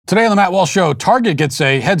Today on the Matt Walsh Show, Target gets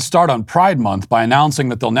a head start on Pride Month by announcing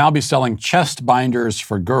that they'll now be selling chest binders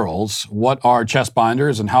for girls. What are chest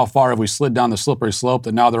binders and how far have we slid down the slippery slope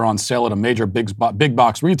that now they're on sale at a major big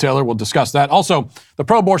box retailer? We'll discuss that. Also, the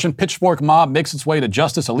pro-abortion pitchfork mob makes its way to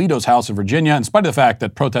Justice Alito's house in Virginia, in spite of the fact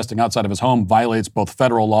that protesting outside of his home violates both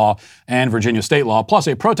federal law and Virginia state law. Plus,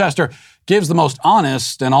 a protester gives the most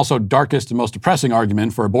honest and also darkest and most depressing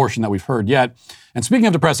argument for abortion that we've heard yet. And speaking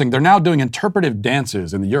of depressing, they're now doing interpretive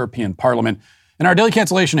dances in the European Parliament. In our daily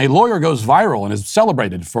cancellation, a lawyer goes viral and is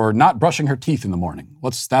celebrated for not brushing her teeth in the morning.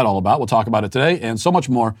 What's that all about? We'll talk about it today and so much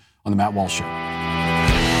more on the Matt Walsh Show.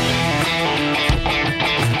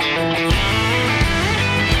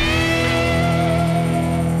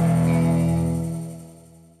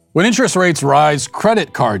 When interest rates rise,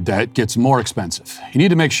 credit card debt gets more expensive. You need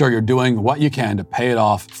to make sure you're doing what you can to pay it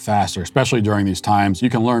off faster, especially during these times. You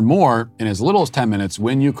can learn more in as little as 10 minutes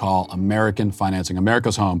when you call American Financing,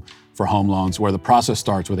 America's home for home loans, where the process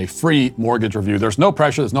starts with a free mortgage review. There's no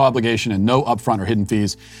pressure, there's no obligation, and no upfront or hidden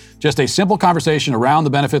fees. Just a simple conversation around the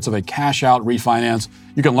benefits of a cash-out refinance.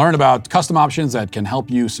 You can learn about custom options that can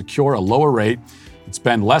help you secure a lower rate,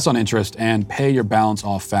 spend less on interest, and pay your balance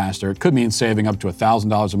off faster. It could mean saving up to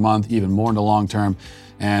 $1,000 a month, even more in the long term.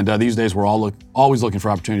 And these days, we're always looking for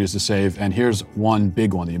opportunities to save. And here's one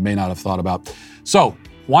big one that you may not have thought about. So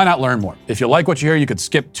why not learn more? If you like what you hear, you could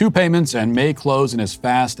skip 2 payments and may close in as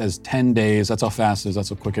fast as 10 days. That's how fast it is.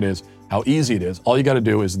 That's how quick it is. How easy it is. All you got to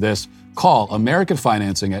do is this. Call American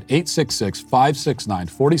Financing at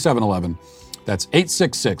 866-569-4711. That's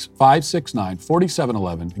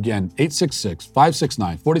 866-569-4711. Again,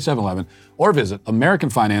 866-569-4711. Or visit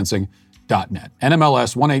AmericanFinancing.net.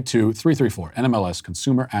 NMLS 182334.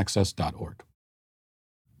 NMLSConsumerAccess.org.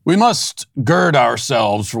 We must gird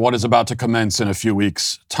ourselves for what is about to commence in a few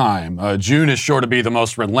weeks' time. June is sure to be the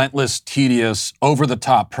most relentless, tedious,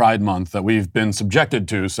 over-the-top Pride Month that we've been subjected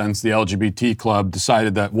to since the LGBT club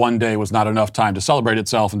decided that one day was not enough time to celebrate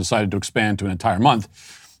itself and decided to expand to an entire month.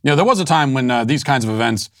 You know, there was a time when these kinds of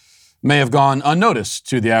events may have gone unnoticed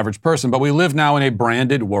to the average person, but we live now in a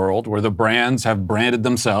branded world where the brands have branded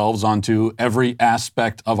themselves onto every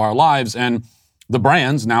aspect of our lives, and the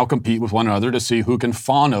brands now compete with one another to see who can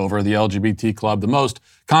fawn over the LGBT club the most,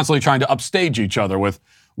 constantly trying to upstage each other with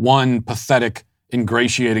one pathetic,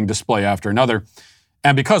 ingratiating display after another.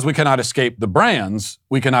 And because we cannot escape the brands,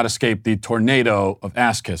 we cannot escape the tornado of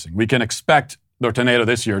ass-kissing. We can expect the tornado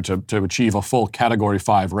this year to achieve a full Category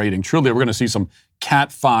 5 rating. Truly, we're going to see some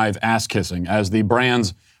Cat 5 ass-kissing as the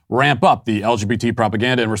brands ramp up the LGBT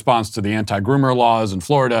propaganda in response to the anti-groomer laws in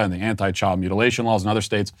Florida and the anti-child mutilation laws in other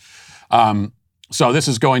states. So this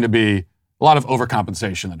is going to be a lot of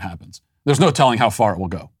overcompensation that happens. There's no telling how far it will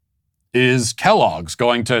go. Is Kellogg's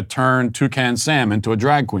going to turn Toucan Sam into a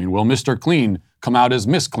drag queen? Will Mr. Clean come out as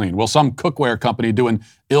Miss Clean? Will some cookware company do an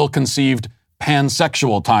ill-conceived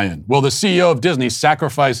pansexual tie-in? Will the CEO of Disney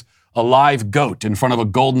sacrifice a live goat in front of a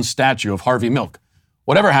golden statue of Harvey Milk?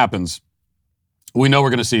 Whatever happens, we know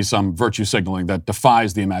we're going to see some virtue signaling that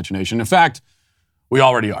defies the imagination. In fact, we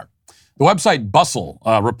already are. The website Bustle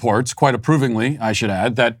reports, quite approvingly, I should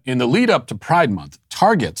add, that in the lead up to Pride Month,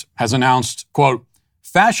 Target has announced, quote,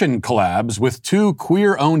 fashion collabs with 2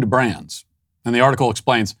 queer-owned brands. And the article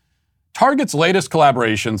explains, Target's latest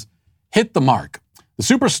collaborations hit the mark. The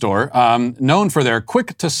Superstore, known for their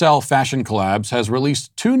quick-to-sell fashion collabs, has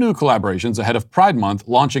released 2 new collaborations ahead of Pride Month,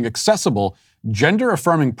 launching accessible,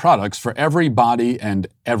 gender-affirming products for everybody and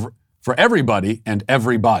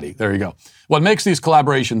everybody. There you go. What makes these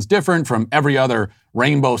collaborations different from every other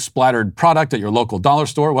rainbow-splattered product at your local dollar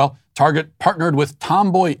store? Well, Target partnered with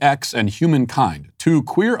Tomboy X and Humankind, 2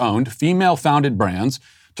 queer-owned, female-founded brands,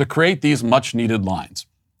 to create these much-needed lines.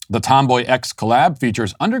 The Tomboy X collab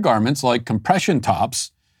features undergarments like compression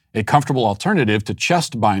tops, a comfortable alternative to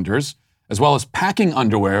chest binders, as well as packing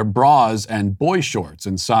underwear, bras, and boy shorts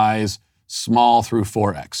in size small through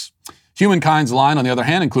 4X. Humankind's line, on the other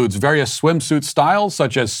hand, includes various swimsuit styles,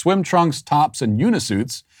 such as swim trunks, tops, and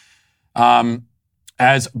unisuits.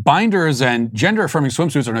 As binders and gender-affirming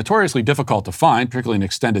swimsuits are notoriously difficult to find, particularly in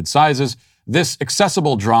extended sizes, this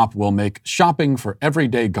accessible drop will make shopping for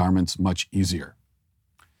everyday garments much easier.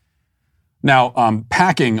 Now,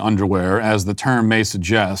 packing underwear, as the term may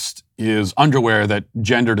suggest, is underwear that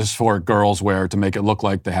gender dysphoric girls wear to make it look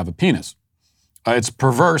like they have a penis. It's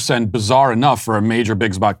perverse and bizarre enough for a major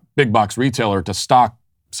big box retailer to stock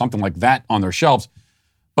something like that on their shelves,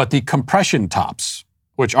 but the compression tops,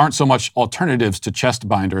 which aren't so much alternatives to chest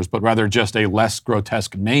binders, but rather just a less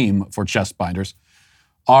grotesque name for chest binders,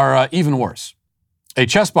 are even worse. A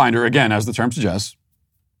chest binder, again, as the term suggests,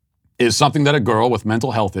 is something that a girl with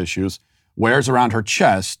mental health issues wears around her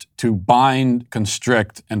chest to bind,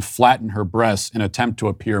 constrict, and flatten her breasts in an attempt to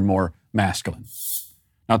appear more masculine.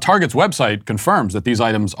 Now, Target's website confirms that these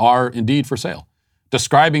items are indeed for sale,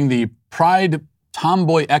 describing the Pride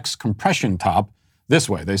Tomboy X compression top this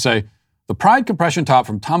way. They say, the Pride compression top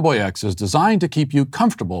from Tomboy X is designed to keep you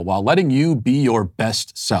comfortable while letting you be your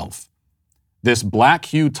best self. This black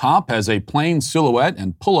hue top has a plain silhouette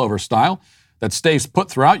and pullover style that stays put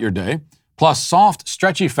throughout your day, plus soft,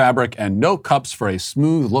 stretchy fabric and no cups for a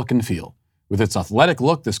smooth look and feel. With its athletic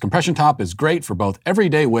look, this compression top is great for both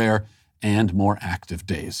everyday wear and more active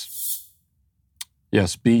days.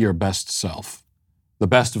 Yes, be your best self, the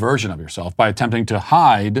best version of yourself, by attempting to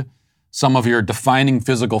hide some of your defining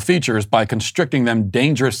physical features by constricting them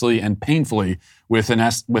dangerously and painfully with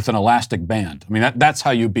an elastic band. I mean, that's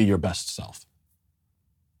how you be your best self.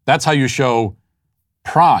 That's how you show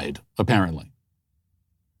pride, apparently.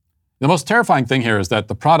 The most terrifying thing here is that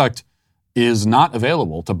the product is not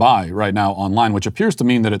available to buy right now online, which appears to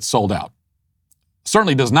mean that it's sold out.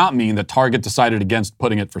 Certainly does not mean that Target decided against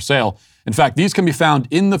putting it for sale. In fact, these can be found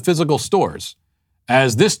in the physical stores.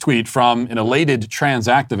 As this tweet from an elated trans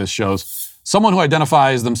activist shows, someone who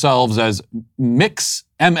identifies themselves as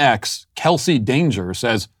MixMX Kelsey Danger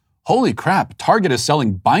says, "Holy crap, Target is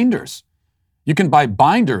selling binders. You can buy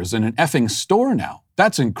binders in an effing store now.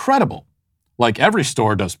 That's incredible. Like every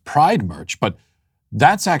store does Pride merch, but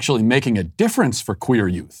that's actually making a difference for queer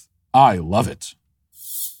youth. I love it."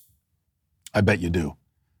 I bet you do.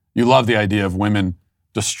 You love the idea of women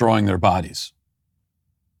destroying their bodies.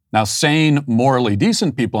 Now, sane, morally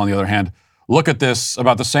decent people, on the other hand, look at this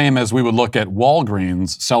about the same as we would look at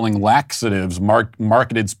Walgreens selling laxatives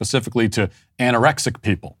marketed specifically to anorexic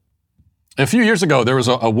people. A few years ago, there was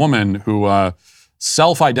a woman who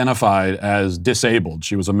self-identified as disabled.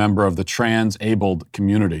 She was a member of the trans-abled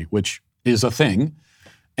community, which is a thing,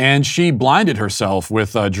 and she blinded herself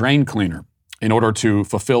with a drain cleaner in order to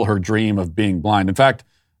fulfill her dream of being blind. In fact,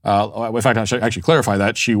 I should actually clarify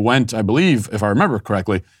that. She went, I believe, if I remember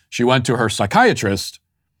correctly, she went to her psychiatrist,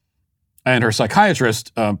 and her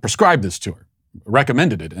psychiatrist prescribed this to her,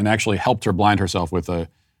 recommended it, and actually helped her blind herself with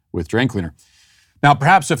drain cleaner. Now,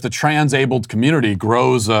 perhaps if the trans-abled community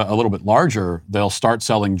grows a little bit larger, they'll start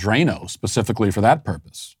selling Drano specifically for that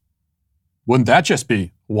purpose. Wouldn't that just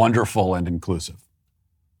be wonderful and inclusive?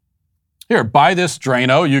 Here, buy this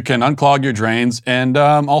Drano. You can unclog your drains and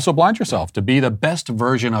also blind yourself to be the best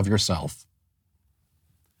version of yourself.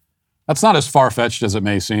 That's not as far-fetched as it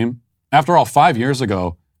may seem. After all, 5 years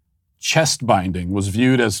ago, chest binding was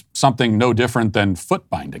viewed as something no different than foot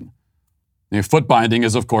binding. Foot binding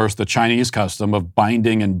is, of course, the Chinese custom of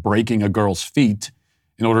binding and breaking a girl's feet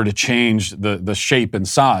in order to change the shape and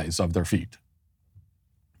size of their feet.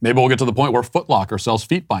 Maybe we'll get to the point where Foot Locker sells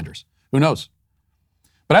feet binders. Who knows?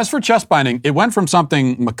 But as for chest binding, it went from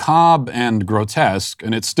something macabre and grotesque,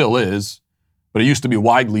 and it still is, but it used to be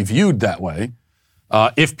widely viewed that way,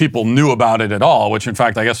 if people knew about it at all, which in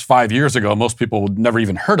fact, I guess 5 years ago, most people would never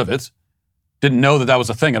even heard of it, didn't know that that was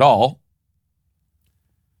a thing at all.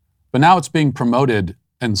 But now it's being promoted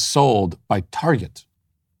and sold by Target.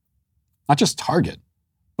 Not just Target,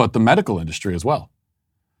 but the medical industry as well.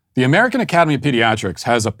 The American Academy of Pediatrics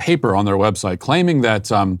has a paper on their website claiming that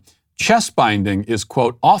chest binding is,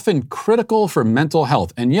 quote, often critical for mental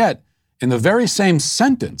health. And yet, in the very same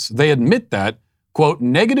sentence, they admit that, quote,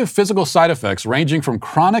 negative physical side effects ranging from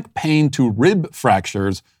chronic pain to rib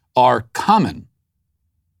fractures are common.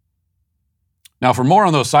 Now, for more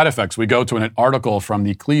on those side effects, we go to an article from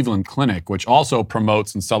the Cleveland Clinic, which also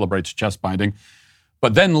promotes and celebrates chest binding,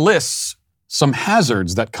 but then lists some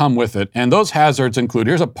hazards that come with it. And those hazards include,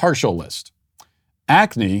 here's a partial list: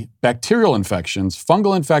 acne, bacterial infections,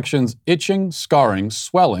 fungal infections, itching, scarring,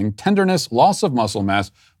 swelling, tenderness, loss of muscle mass,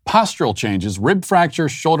 postural changes, rib fracture,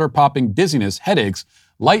 shoulder popping, dizziness, headaches,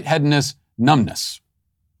 lightheadedness, numbness.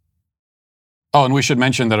 Oh, and we should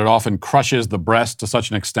mention that it often crushes the breast to such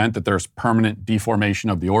an extent that there's permanent deformation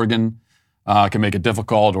of the organ, can make it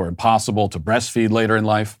difficult or impossible to breastfeed later in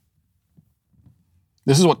life.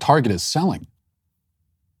 This is what Target is selling.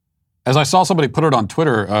 As I saw somebody put it on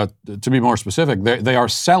Twitter, to be more specific, they are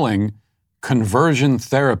selling conversion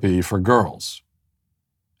therapy for girls.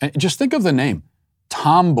 And just think of the name,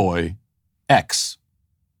 Tomboy X.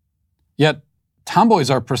 Yet, tomboys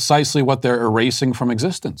are precisely what they're erasing from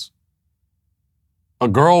existence. A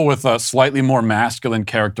girl with slightly more masculine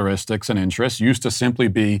characteristics and interests used to simply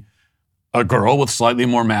be a girl with slightly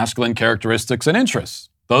more masculine characteristics and interests.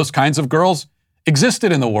 Those kinds of girls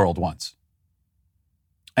existed in the world once.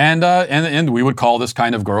 And we would call this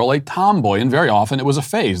kind of girl a tomboy, and very often it was a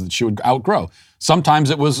phase that she would outgrow. Sometimes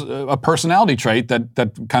it was a personality trait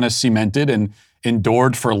that kind of cemented and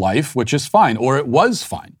endured for life, which is fine, or it was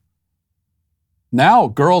fine. Now,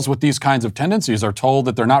 girls with these kinds of tendencies are told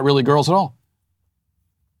that they're not really girls at all.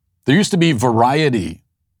 There used to be variety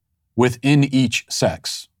within each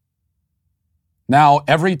sex. Now,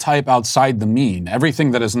 every type outside the mean, everything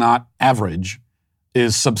that is not average,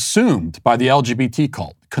 is subsumed by the LGBT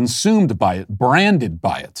cult, consumed by it, branded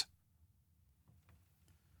by it.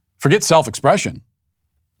 Forget self-expression.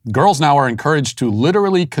 Girls now are encouraged to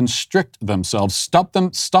literally constrict themselves, stuff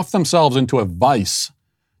themselves into a vice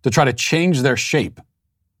to try to change their shape,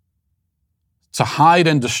 to hide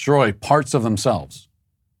and destroy parts of themselves.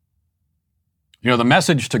 You know, the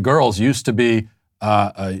message to girls used to be,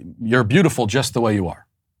 you're beautiful just the way you are.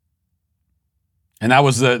 And that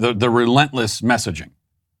was the relentless messaging.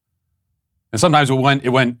 And sometimes it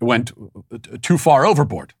went too far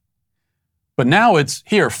overboard. But now it's,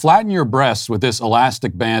 here, flatten your breasts with this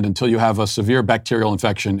elastic band until you have a severe bacterial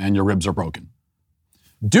infection and your ribs are broken.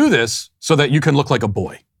 Do this so that you can look like a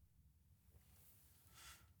boy.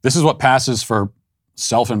 This is what passes for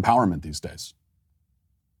self-empowerment these days.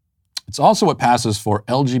 It's also what passes for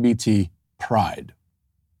LGBT pride.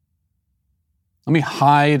 Let me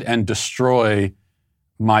hide and destroy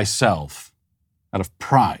myself out of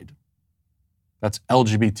pride. That's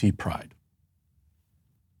LGBT pride,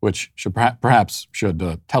 which should perhaps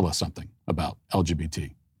tell us something about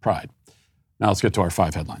LGBT pride. Now let's get to our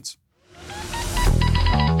 5 headlines.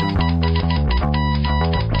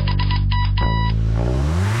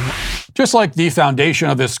 Just like the foundation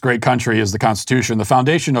of this great country is the Constitution, the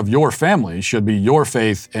foundation of your family should be your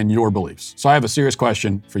faith and your beliefs. So I have a serious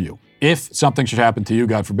question for you. If something should happen to you,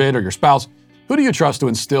 God forbid, or your spouse, who do you trust to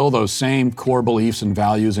instill those same core beliefs and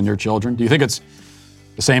values in your children? Do you think it's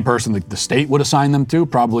the same person that the state would assign them to?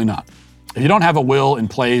 Probably not. If you don't have a will in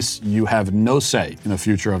place, you have no say in the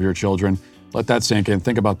future of your children. Let that sink in.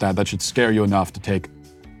 Think about that. That should scare you enough to take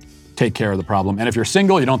care of the problem. And if you're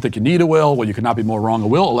single, you don't think you need a will, well, you could not be more wrong. A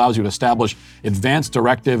will allows you to establish advanced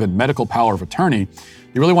directive and medical power of attorney.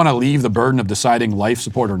 You really want to leave the burden of deciding life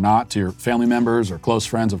support or not to your family members or close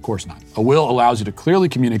friends? Of course not. A will allows you to clearly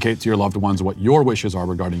communicate to your loved ones what your wishes are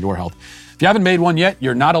regarding your health. If you haven't made one yet,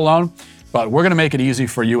 you're not alone. But we're going to make it easy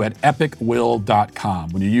for you at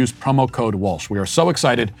epicwill.com when you use promo code Walsh. We are so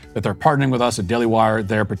excited that they're partnering with us at Daily Wire.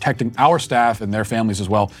 They're protecting our staff and their families as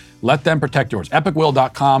well. Let them protect yours.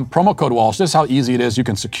 Epicwill.com, promo code Walsh. This is how easy it is. You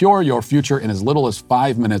can secure your future in as little as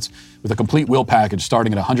 5 minutes with a complete will package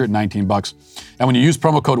starting at $119. And when you use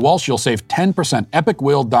promo code Walsh, you'll save 10%.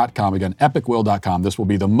 Epicwill.com. Again, epicwill.com. This will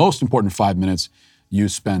be the most important 5 minutes you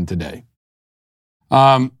spend today.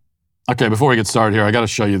 Okay, before we get started here, I got to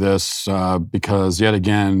show you this because yet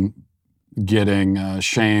again, getting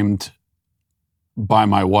shamed by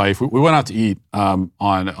my wife. We went out to eat on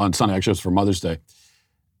Sunday, actually it was for Mother's Day.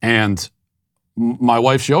 And my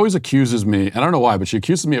wife, she always accuses me, and I don't know why, but she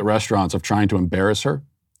accuses me at restaurants of trying to embarrass her.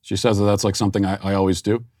 She says that that's like something I always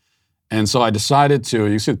do. And so I decided to,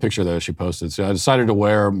 you see the picture there she posted, so I decided to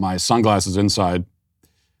wear my sunglasses inside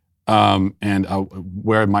and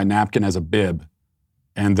wear my napkin as a bib,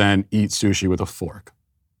 and then eat sushi with a fork.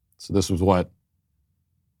 So this was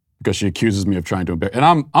because she accuses me of trying to embarrass.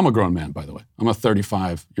 And I'm a grown man, by the way. I'm a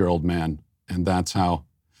 35-year-old man, and that's how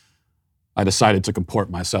I decided to comport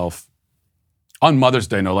myself on Mother's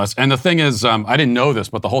Day, no less. And the thing is, I didn't know this,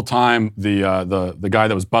 but the whole time the guy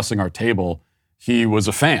that was bussing our table, he was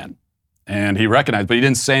a fan, and he recognized, but he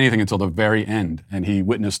didn't say anything until the very end, and he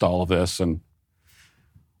witnessed all of this.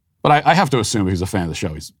 But I have to assume he's a fan of the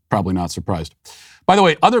show. He's probably not surprised. By the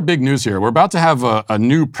way, other big news here. We're about to have a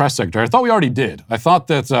new press secretary. I thought we already did. I thought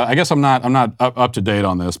that, I guess I'm not up to date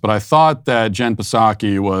on this, but I thought that Jen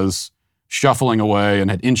Psaki was shuffling away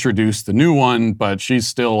and had introduced the new one, but she's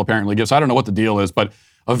still apparently I don't know what the deal is, but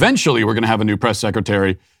eventually we're going to have a new press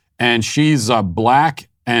secretary, and she's black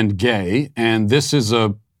and gay, and this is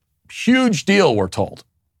a huge deal, we're told.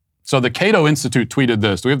 So the Cato Institute tweeted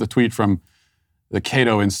this. Do we have the tweet from the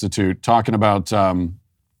Cato Institute talking about...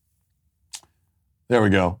 There we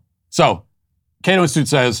go. So, Cato Institute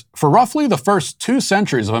says, for roughly the first 2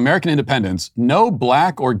 centuries of American independence, no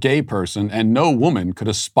black or gay person and no woman could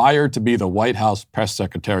aspire to be the White House press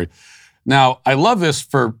secretary. Now, I love this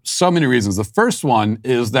for so many reasons. The first one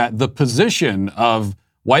is that the position of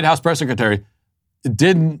White House press secretary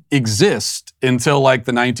didn't exist until like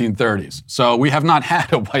the 1930s. So we have not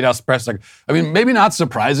had a White House press secretary. I mean, maybe not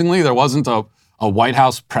surprisingly, there wasn't a White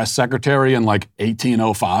House press secretary in like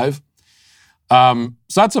 1805. So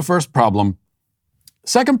that's the first problem.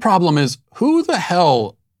 Second problem is, who the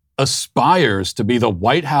hell aspires to be the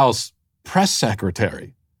White House press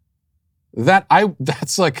secretary? that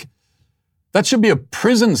should be a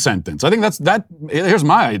prison sentence. I think here's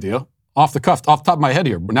my idea, off the top of my head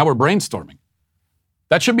here. Now we're brainstorming.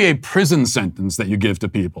 That should be a prison sentence that you give to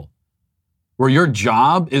people, where your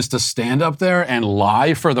job is to stand up there and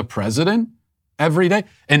lie for the president every day,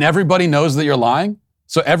 and everybody knows that you're lying.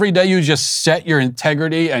 So every day you just set your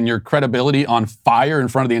integrity and your credibility on fire in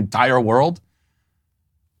front of the entire world.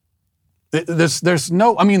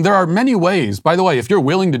 There are many ways, by the way, if you're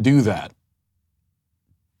willing to do that,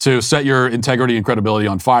 to set your integrity and credibility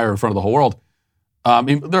on fire in front of the whole world,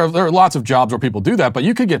 there are lots of jobs where people do that, but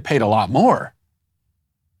you could get paid a lot more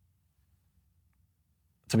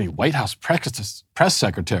to be White House press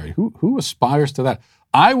secretary. Who aspires to that?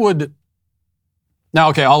 I'll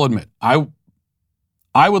admit,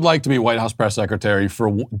 I would like to be White House press secretary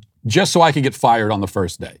just so I could get fired on the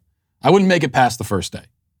first day. I wouldn't make it past the first day.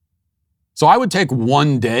 So I would take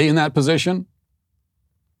one day in that position.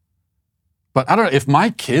 But I don't know, if my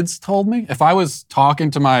kids told me, if I was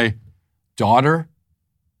talking to my daughter,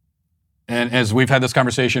 and as we've had this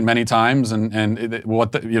conversation many times, it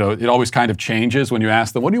always kind of changes when you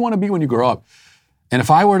ask them, what do you want to be when you grow up? And if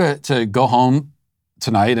I were to go home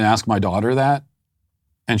tonight and ask my daughter that,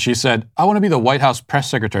 and she said, I want to be the White House press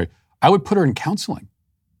secretary, I would put her in counseling.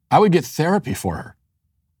 I would get therapy for her.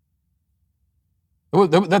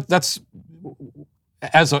 That's,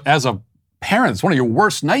 as a parent, it's one of your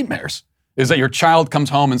worst nightmares, is that your child comes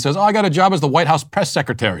home and says, I got a job as the White House press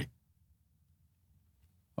secretary.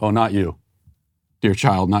 Oh, not you. Dear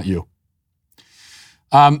child, not you.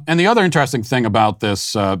 And the other interesting thing about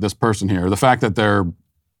this person here, the fact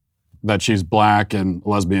that she's black and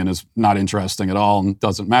lesbian is not interesting at all and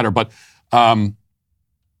doesn't matter. But the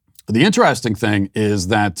interesting thing is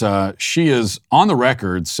that she is on the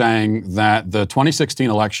record saying that the 2016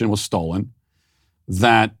 election was stolen,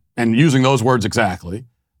 and using those words exactly,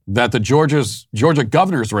 that the Georgia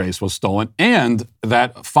governor's race was stolen, and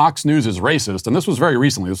that Fox News is racist. And this was very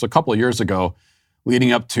recently. This was a couple of years ago,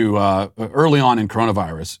 leading up to early on in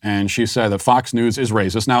coronavirus. And she said that Fox News is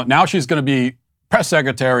racist. Now she's going to be press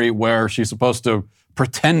secretary, where she's supposed to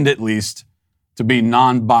pretend at least to be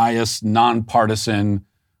non-biased, non-partisan,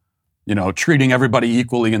 treating everybody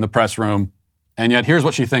equally in the press room. And yet here's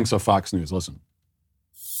what she thinks of Fox News. Listen.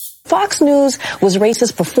 Fox News was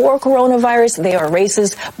racist before coronavirus. They are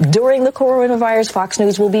racist during the coronavirus. Fox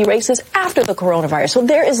News will be racist after the coronavirus. So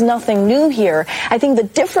there is nothing new here. I think the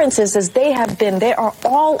difference is they are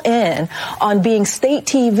all in on being state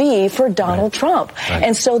TV for Donald Trump. Right.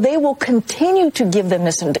 And so they will continue to give them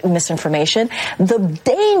misinformation. The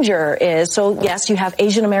danger is, yes, you have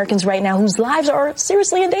Asian Americans right now whose lives are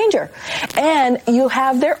seriously in danger. And you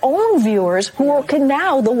have their own viewers who are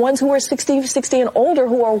now the ones who are 60 and older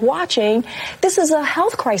who are watching. This is a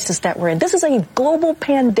health crisis that we're in. This is a global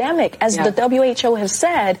pandemic, as the WHO has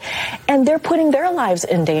said, and they're putting their lives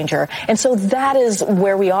in danger. And so that is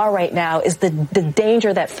where we are right now, is the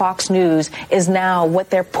danger that Fox News is now, what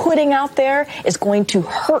they're putting out there is going to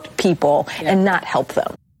hurt people and not help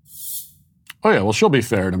them. Oh, yeah. Well, she'll be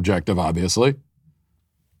fair and objective, obviously.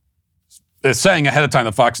 It's saying ahead of time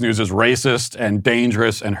that Fox News is racist and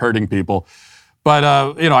dangerous and hurting people. But,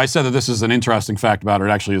 I said that this is an interesting fact about her.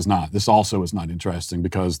 It actually is not. This also is not interesting,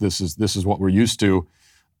 because this is what we're used to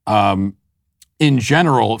in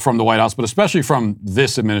general from the White House, but especially from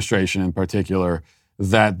this administration in particular,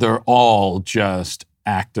 that they're all just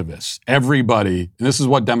activists. Everybody, and this is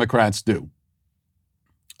what Democrats do.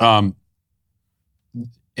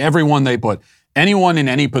 Everyone they put, anyone in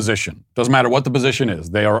any position, doesn't matter what the position is,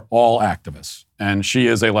 they are all activists. And she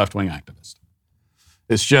is a left-wing activist.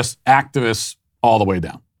 It's just activists all the way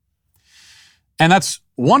down. And that's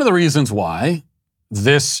one of the reasons why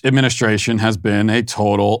this administration has been a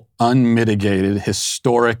total, unmitigated,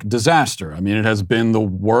 historic disaster. I mean, it has been the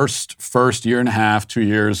worst first year and a half, 2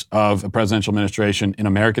 years of a presidential administration in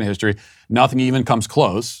American history. Nothing even comes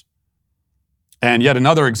close. And yet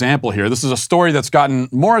another example here. This is a story that's gotten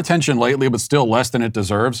more attention lately, but still less than it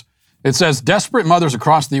deserves. It says, desperate mothers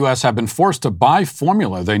across the U.S. have been forced to buy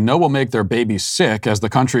formula they know will make their babies sick as the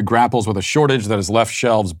country grapples with a shortage that has left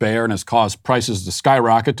shelves bare and has caused prices to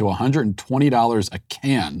skyrocket to $120 a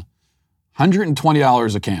can.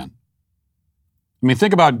 $120 a can. I mean,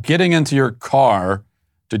 think about getting into your car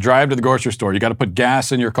to drive to the grocery store. You got to put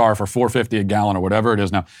gas in your car for $4.50 a gallon or whatever it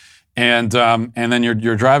is now. And then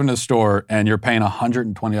you're driving to the store and you're paying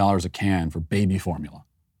 $120 a can for baby formula.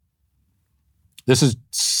 This is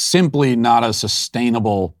simply not a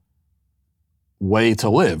sustainable way to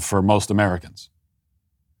live for most Americans.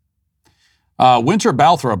 Winter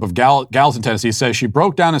Balthrop of Gallatin, Tennessee says she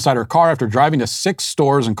broke down inside her car after driving to 6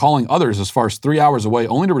 stores and calling others as far as 3 hours away,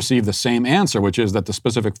 only to receive the same answer, which is that the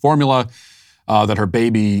specific formula that her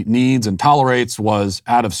baby needs and tolerates was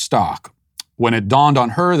out of stock. When it dawned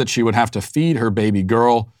on her that she would have to feed her baby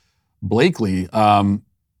girl Blakely,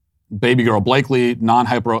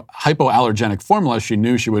 non-hypoallergenic formula, she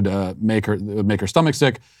knew she would make her stomach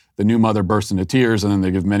sick. The new mother burst into tears, and then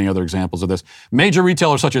they give many other examples of this. Major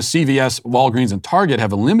retailers such as CVS, Walgreens, and Target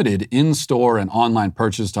have limited in-store and online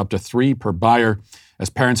purchases to up to 3 per buyer, as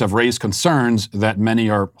parents have raised concerns that many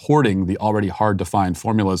are hoarding the already hard-to-find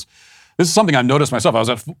formulas. This is something I've noticed myself. I was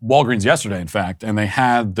at Walgreens yesterday, in fact, and they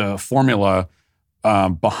had the formula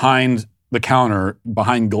behind the counter,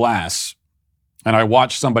 behind glass, and I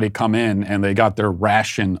watched somebody come in and they got their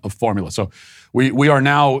ration of formula. So we are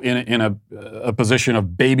now in a position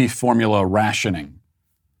of baby formula rationing.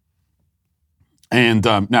 And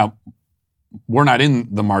now we're not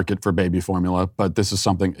in the market for baby formula, but this is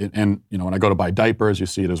something, and when I go to buy diapers, you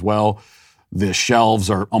see it as well. The shelves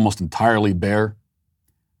are almost entirely bare.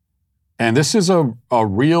 And this is a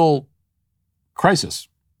real crisis.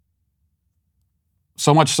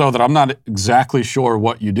 So much so that I'm not exactly sure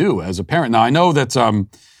what you do as a parent. Now, I know that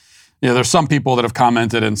there's some people that have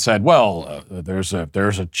commented and said, well, there's a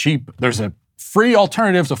free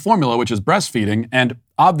alternative to formula, which is breastfeeding. And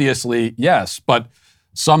obviously, yes, but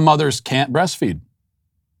some mothers can't breastfeed,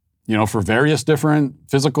 for various different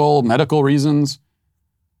physical, medical reasons.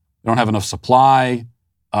 They don't have enough supply.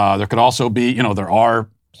 There could also be, there are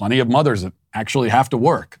plenty of mothers that actually have to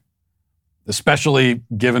work, especially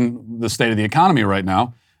given the state of the economy right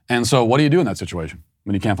now. And so what do you do in that situation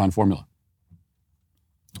when you can't find formula?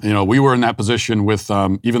 We were in that position with,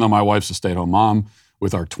 even though my wife's a stay-at-home mom,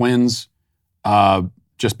 with our twins,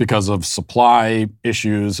 just because of supply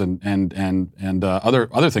issues and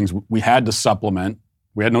other things, we had to supplement.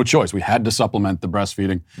 We had no choice. We had to supplement the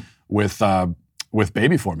breastfeeding with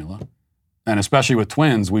baby formula. And especially with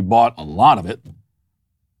twins, we bought a lot of it.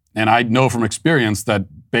 And I know from experience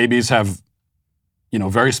that babies have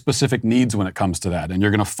very specific needs when it comes to that. And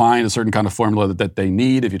you're going to find a certain kind of formula that they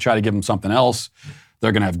need. If you try to give them something else,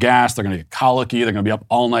 they're going to have gas, they're going to get colicky, they're going to be up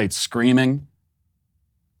all night screaming.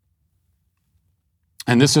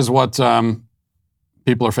 And this is what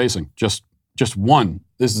people are facing. Just one.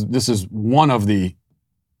 This is one of the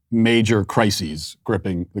major crises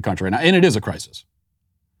gripping the country right now. And it is a crisis.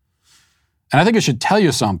 And I think it should tell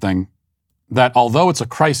you something, that although it's a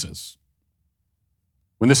crisis,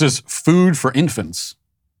 when this is food for infants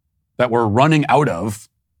that we're running out of,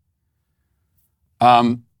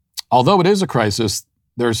 although it is a crisis,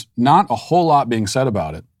 there's not a whole lot being said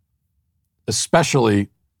about it, especially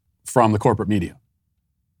from the corporate media.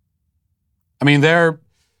 I mean, they're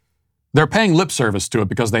paying lip service to it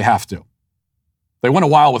because they have to. They went a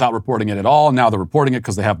while without reporting it at all, and now they're reporting it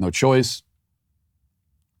because they have no choice.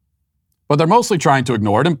 But they're mostly trying to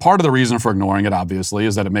ignore it, and part of the reason for ignoring it, obviously,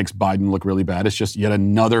 is that it makes Biden look really bad. It's just yet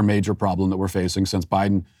another major problem that we're facing since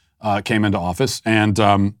Biden came into office, and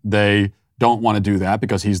they don't want to do that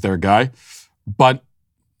because he's their guy. But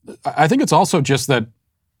I think it's also just that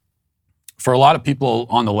for a lot of people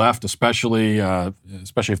on the left, especially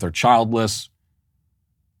if they're childless,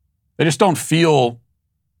 they just don't feel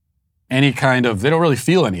they don't really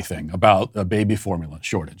feel anything about a baby formula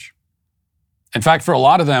shortage. In fact, for a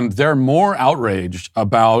lot of them, they're more outraged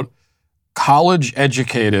about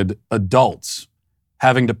college-educated adults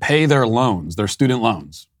having to pay their loans, their student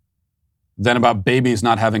loans, than about babies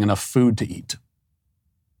not having enough food to eat.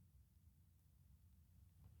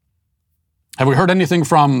 Have we heard anything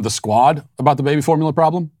from the squad about the baby formula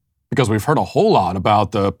problem? Because we've heard a whole lot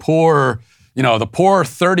about the poor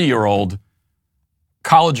 30-year-old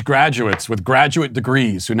college graduates with graduate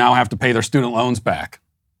degrees who now have to pay their student loans back.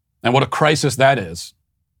 And what a crisis that is.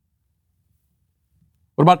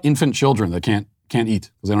 What about infant children that can't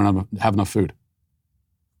eat because they don't have enough food?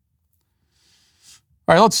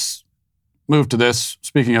 All right, let's move to this.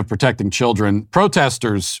 Speaking of protecting children,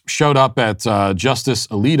 protesters showed up at Justice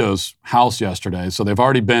Alito's house yesterday. So they've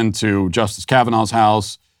already been to Justice Kavanaugh's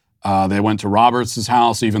house. They went to Roberts'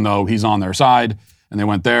 house, even though he's on their side, and they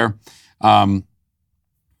went there. And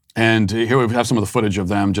here we have some of the footage of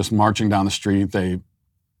them just marching down the street. They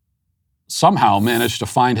somehow managed to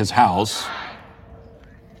find his house.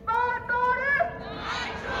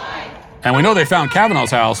 And we know they found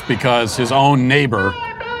Kavanaugh's house because his own neighbor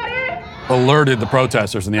alerted the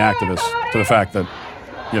protesters and the activists to the fact that,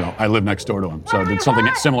 I live next door to him. So did something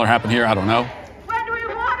similar happen here? I don't know.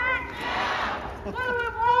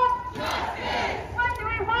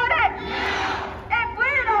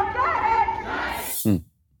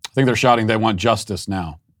 I think they're shouting they want justice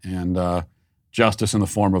now, and justice in the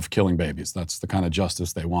form of killing babies. That's the kind of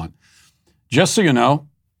justice they want. Just so you know,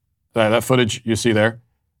 that footage you see there,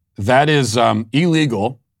 that is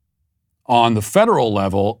illegal on the federal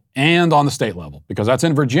level and on the state level, because that's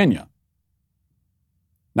in Virginia.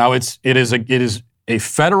 Now, it is a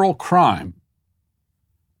federal crime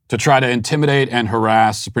to try to intimidate and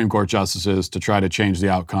harass Supreme Court justices to try to change the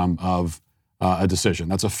outcome of a decision.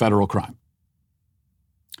 That's a federal crime.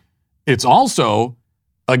 It's also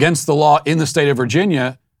against the law in the state of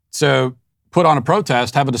Virginia to put on a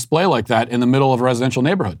protest, have a display like that in the middle of a residential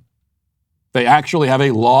neighborhood. They actually have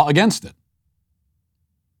a law against it.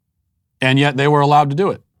 And yet they were allowed to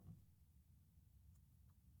do it.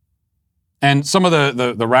 And some of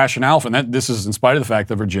the rationale for that, this is in spite of the fact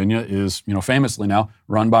that Virginia is, famously now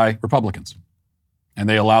run by Republicans. And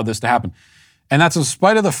they allowed this to happen. And that's in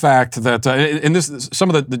spite of the fact that, some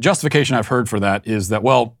of the justification I've heard for that is that,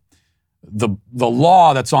 well, the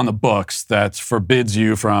law that's on the books that forbids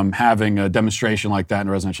you from having a demonstration like that in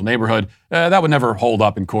a residential neighborhood, that would never hold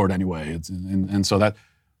up in court anyway. And so that,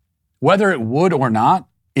 whether it would or not,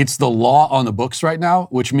 it's the law on the books right now,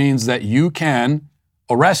 which means that you can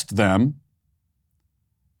arrest them,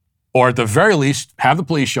 or at the very least, have the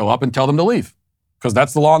police show up and tell them to leave, because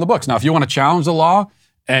that's the law on the books. Now, if you want to challenge the law,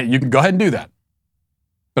 you can go ahead and do that.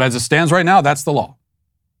 But as it stands right now, that's the law.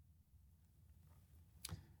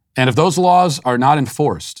 And if those laws are not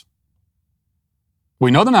enforced, we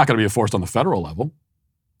know they're not going to be enforced on the federal level.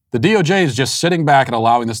 The DOJ is just sitting back and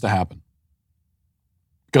allowing this to happen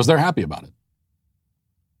because they're happy about it.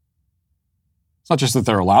 It's not just that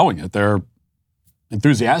they're allowing it, they're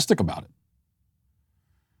enthusiastic about it.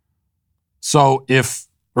 So if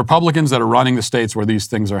Republicans that are running the states where these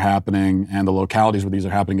things are happening and the localities where these are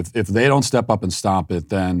happening, if they don't step up and stop it,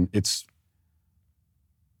 then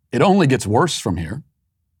it only gets worse from here.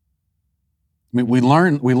 I mean, we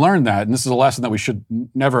learn that, and this is a lesson that we should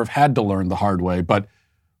never have had to learn the hard way, but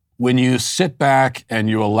when you sit back and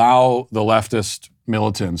you allow the leftist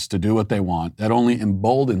militants to do what they want, that only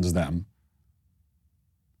emboldens them.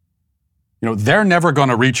 They're never going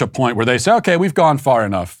to reach a point where they say, okay, we've gone far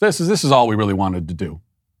enough. This is all we really wanted to do.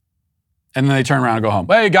 And then they turn around and go home.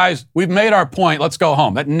 Hey, guys, we've made our point. Let's go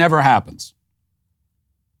home. That never happens.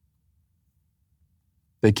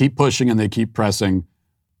 They keep pushing and they keep pressing,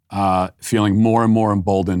 feeling more and more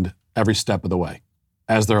emboldened every step of the way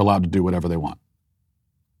as they're allowed to do whatever they want.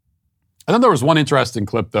 And then there was one interesting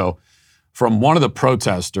clip, though, from one of the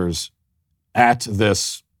protesters at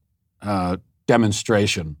this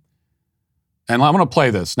demonstration. And I'm going to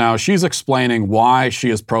play this. Now, she's explaining why she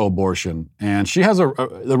is pro-abortion. And she has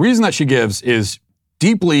the reason that she gives is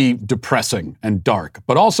deeply depressing and dark,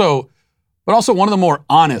 but also one of the more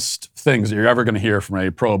honest things that you're ever going to hear from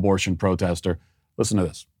a pro-abortion protester. Listen to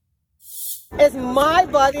this. It's my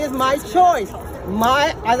body, it's my choice.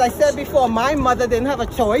 As I said before, my mother didn't have a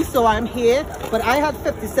choice, so I'm here. But I had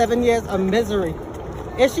 57 years of misery.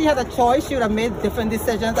 If she had a choice, she would have made different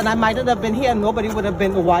decisions, and I might not have been here, and nobody would have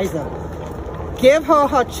been wiser. Give her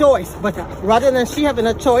her choice, but rather than she having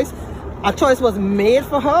a choice was made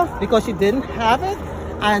for her because she didn't have it,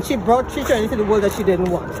 and she brought children into the world that she didn't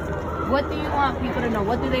want. What do you want people to know?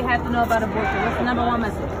 What do they have to know about abortion? What's the number one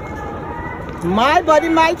message? My body,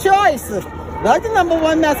 my choice. That's the number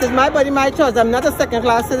one message. My body, my choice. I'm not a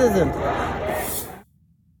second-class citizen.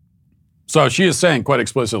 So she is saying quite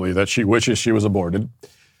explicitly that she wishes she was aborted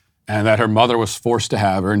and that her mother was forced to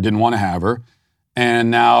have her and didn't want to have her.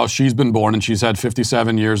 And now she's been born and she's had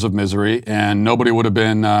 57 years of misery, and nobody would have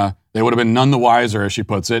been, they would have been none the wiser, as she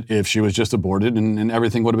puts it, if she was just aborted and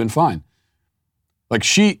everything would have been fine. Like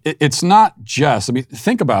it's not just,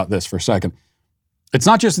 think about this for a second. It's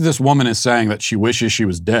not just that this woman is saying that she wishes she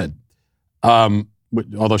was dead,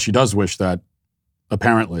 although she does wish that,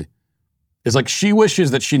 apparently. It's like she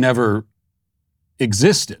wishes that she never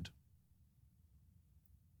existed.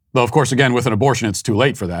 Though, of course, again, with an abortion, it's too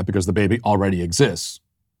late for that because the baby already exists.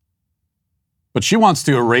 But she wants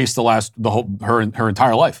to erase her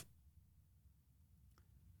entire life,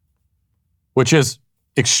 which is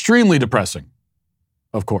extremely depressing,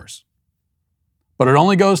 of course. But it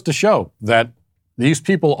only goes to show that these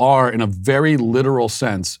people are, in a very literal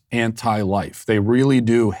sense, anti-life. They really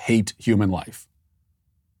do hate human life.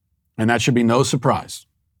 And that should be no surprise.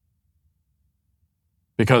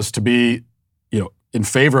 Because to be, in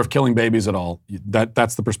favor of killing babies at all,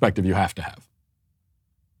 that's the perspective you have to have.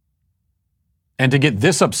 And to get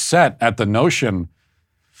this upset at the notion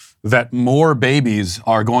that more babies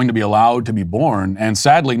are going to be allowed to be born, and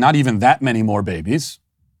sadly, not even that many more babies,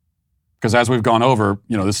 because as we've gone over,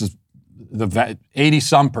 this the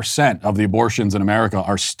 80-some% of the abortions in America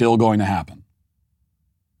are still going to happen.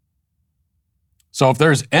 So if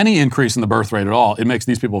there's any increase in the birth rate at all, it makes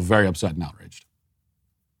these people very upset and outraged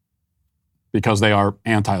because they are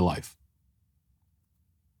anti-life.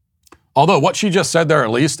 Although what she just said there,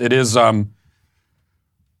 at least, it is the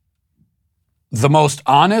most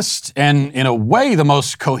honest and, in a way, the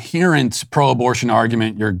most coherent pro-abortion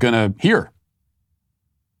argument you're going to hear,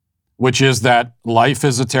 which is that life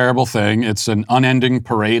is a terrible thing. It's an unending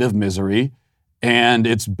parade of misery, and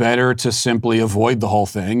it's better to simply avoid the whole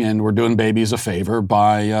thing, and we're doing babies a favor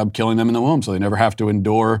by killing them in the womb so they never have to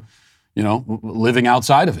endure, living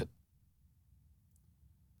outside of it.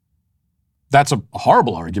 That's a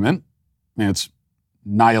horrible argument. I mean, it's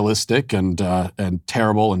nihilistic and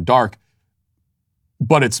terrible and dark,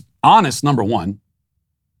 but it's honest, number one,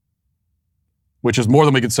 which is more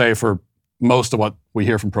than we could say for most of what we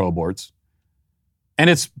hear from pro-aborts. And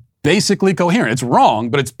it's basically coherent. It's wrong,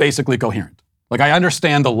 but it's basically coherent. Like, I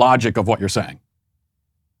understand the logic of what you're saying.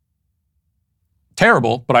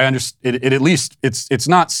 Terrible, but I understand it at least, it's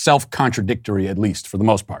not self-contradictory, at least, for the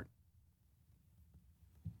most part.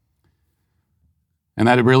 And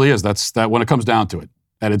that it really is. That's that when it comes down to it,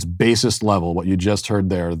 at its basest level, what you just heard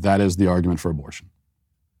there, that is the argument for abortion.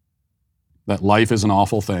 That life is an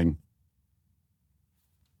awful thing,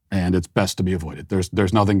 and it's best to be avoided.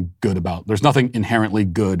 There's nothing inherently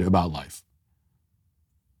good about life.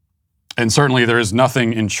 And certainly there is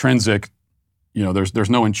nothing intrinsic, there's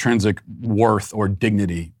no intrinsic worth or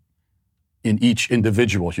dignity in each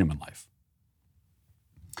individual human life.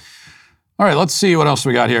 All right, let's see what else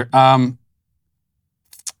we got here.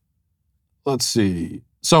 Let's see.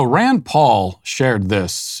 So Rand Paul shared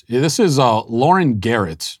this. This is Lauren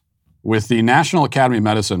Garrett with the National Academy of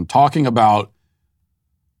Medicine talking about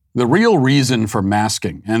the real reason for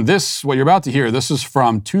masking. And this, what you're about to hear, this is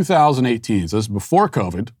from 2018. So this is before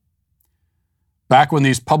COVID, back when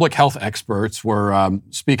these public health experts were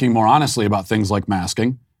speaking more honestly about things like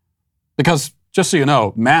masking. Because, just so you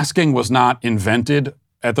know, masking was not invented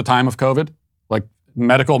at the time of COVID. Like,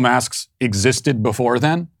 medical masks existed before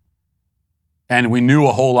then. And we knew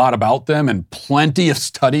a whole lot about them, and plenty of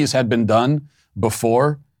studies had been done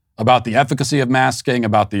before about the efficacy of masking,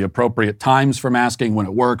 about the appropriate times for masking, when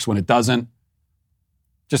it works, when it doesn't.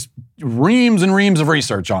 Just reams and reams of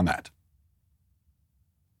research on that.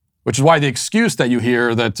 Which is why the excuse that you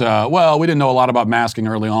hear that, we didn't know a lot about masking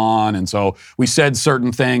early on, and so we said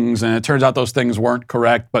certain things, and it turns out those things weren't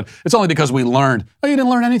correct, but it's only because we learned. Oh, you didn't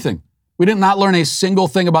learn anything. We did not learn a single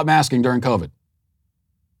thing about masking during COVID.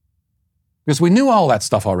 Because we knew all that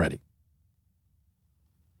stuff already.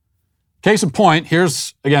 Case in point,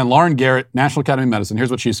 here's, again, Lauren Garrett, National Academy of Medicine. Here's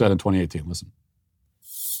what she said in 2018. Listen.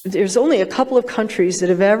 There's only a couple of countries that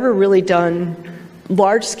have ever really done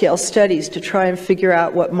large-scale studies to try and figure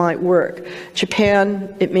out what might work.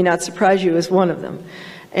 Japan, it may not surprise you, is one of them.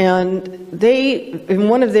 And they, in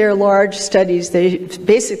one of their large studies, they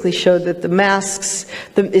basically showed that the masks,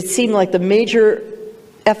 it seemed like the major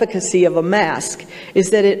efficacy of a mask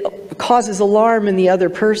is that it causes alarm in the other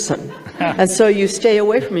person. And so you stay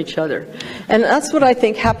away from each other. And that's what I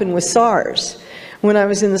think happened with SARS. When I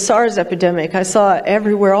was in the SARS epidemic, I saw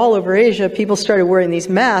everywhere, all over Asia, people started wearing these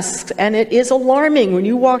masks, and it is alarming when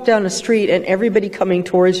you walk down the street and everybody coming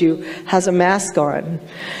towards you has a mask on.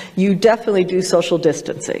 You definitely do social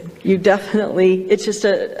distancing. It's just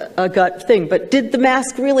a gut thing. But did the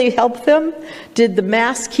mask really help them? Did the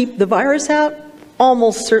mask keep the virus out?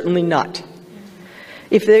 Almost certainly not.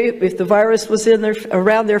 If the virus was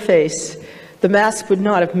around their face, the mask would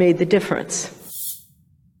not have made the difference.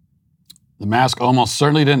 The mask almost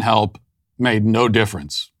certainly didn't help, made no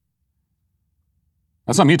difference.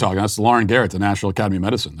 That's not me talking. That's Lauren Garrett, the National Academy of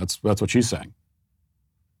Medicine. That's what she's saying.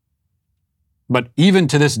 But even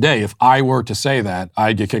to this day, if I were to say that,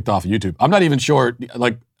 I'd get kicked off of YouTube. I'm not even sure,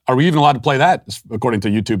 are we even allowed to play that according to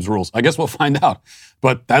YouTube's rules? I guess we'll find out.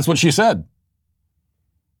 But that's what she said.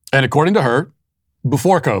 And according to her,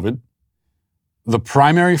 before COVID, the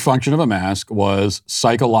primary function of a mask was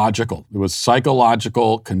psychological. It was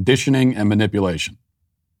psychological conditioning and manipulation.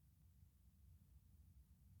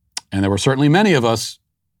 And there were certainly many of us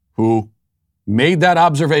who made that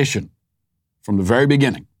observation from the very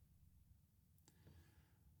beginning.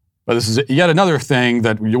 But this is yet another thing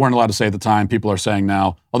that you weren't allowed to say at the time, people are saying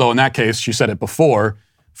now, although in that case, she said it before.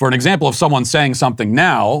 For an example of someone saying something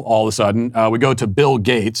now, all of a sudden, we go to Bill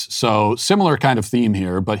Gates. So similar kind of theme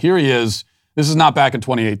here, but here he is. This is not back in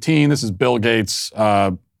 2018. This is Bill Gates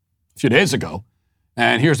a few days ago.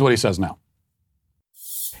 And here's what he says now.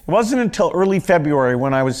 It wasn't until early February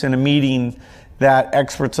when I was in a meeting that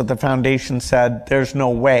experts at the foundation said, there's no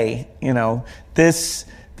way, there's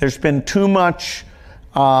been too much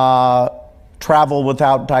travel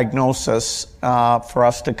without diagnosis for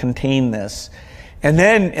us to contain this. And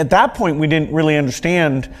then at that point, we didn't really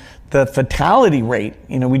understand the fatality rate.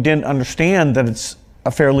 We didn't understand that it's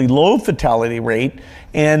a fairly low fatality rate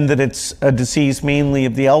and that it's a disease mainly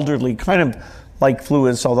of the elderly, kind of like flu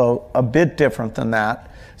is, although a bit different than that.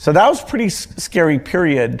 So that was a pretty scary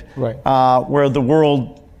period, right, where the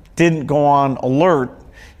world didn't go on alert,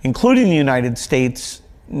 including the United States,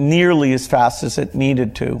 nearly as fast as it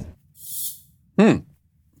needed to.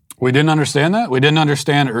 We didn't understand that. We didn't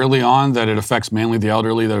understand early on that it affects mainly the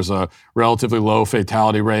elderly. There's a relatively low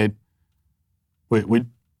fatality rate. We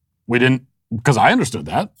didn't, because I understood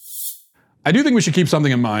that. I do think we should keep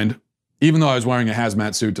something in mind, even though I was wearing a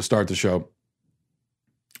hazmat suit to start the show.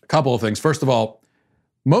 A couple of things. First of all,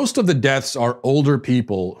 most of the deaths are older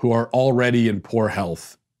people who are already in poor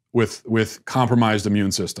health with compromised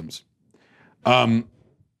immune systems.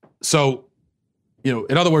 So,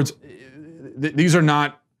 in other words, these are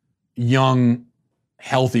not young,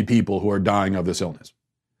 healthy people who are dying of this illness.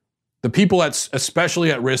 The people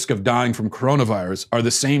especially at risk of dying from coronavirus are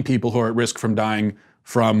the same people who are at risk from dying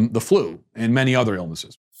from the flu and many other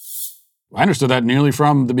illnesses. I understood that nearly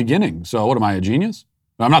from the beginning. So what am I, a genius?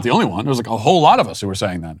 I'm not the only one. There was a whole lot of us who were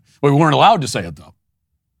saying that. We weren't allowed to say it, though.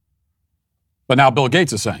 But now Bill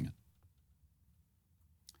Gates is saying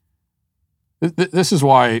it. This is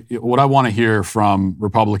why what I want to hear from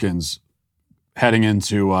Republicans heading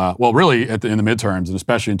into, really in the midterms, and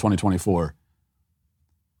especially in 2024,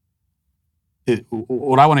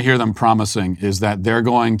 what I want to hear them promising is that they're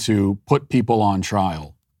going to put people on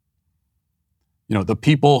trial. The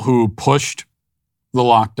people who pushed the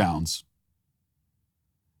lockdowns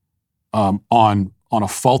on a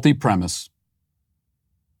faulty premise.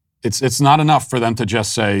 It's not enough for them to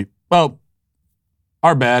just say, well,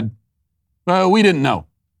 our bad. We didn't know.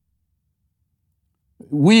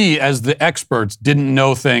 We, as the experts, didn't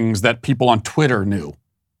know things that people on Twitter knew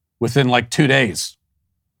within 2 days.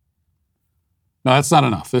 No, that's not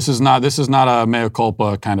enough. This is not a mea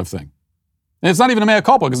culpa kind of thing. And it's not even a mea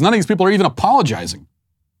culpa because none of these people are even apologizing.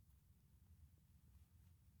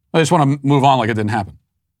 I just want to move on like it didn't happen.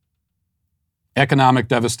 Economic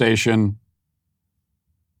devastation,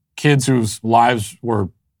 kids whose lives were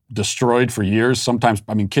destroyed for years, sometimes,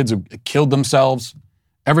 kids who killed themselves,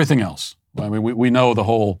 everything else. We know the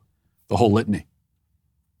whole litany.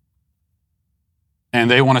 And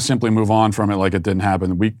they want to simply move on from it like it didn't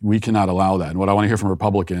happen. We cannot allow that. And what I want to hear from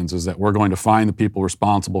Republicans is that we're going to find the people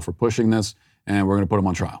responsible for pushing this, and we're going to put them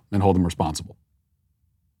on trial and hold them responsible.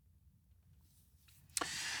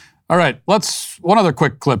 All right, one other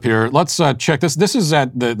quick clip here. Let's check this. This is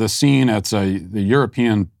at the scene at the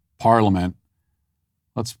European Parliament.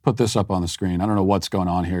 Let's put this up on the screen. I don't know what's going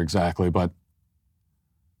on here exactly, but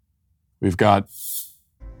we've got...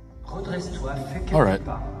 All right.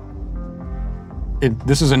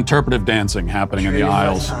 This is interpretive dancing happening in the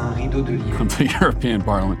aisles of the European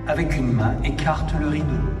Parliament.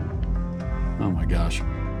 Oh my gosh.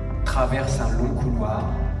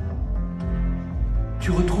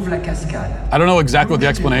 I don't know exactly what the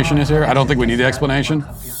explanation is here. I don't think we need the explanation.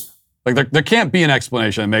 There can't be an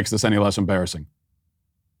explanation that makes this any less embarrassing.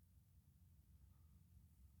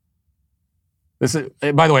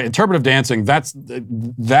 By the way, interpretive dancing,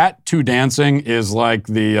 that to dancing is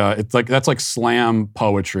that's like slam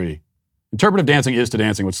poetry. Interpretive dancing is to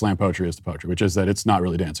dancing what slam poetry is to poetry, which is that it's not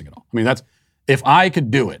really dancing at all. If I could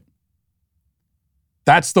do it,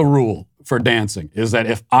 that's the rule for dancing, is that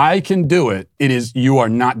if I can do it, you are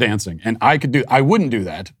not dancing. And I wouldn't do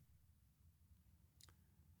that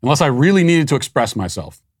unless I really needed to express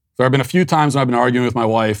myself. There have been a few times when I've been arguing with my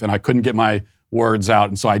wife and I couldn't get my words out,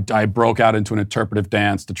 and so I broke out into an interpretive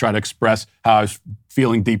dance to try to express how I was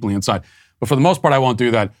feeling deeply inside. But for the most part, I won't do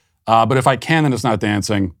that. But if I can, then it's not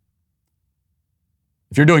dancing.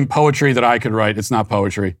 If you're doing poetry that I could write, it's not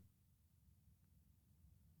poetry.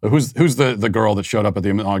 Who's the girl that showed up at the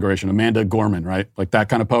inauguration? Amanda Gorman, right? Like that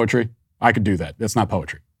kind of poetry? I could do that. It's not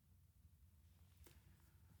poetry.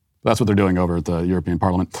 That's what they're doing over at the European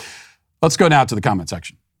Parliament. Let's go now to the comment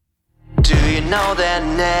section. Do you know their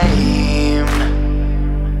name?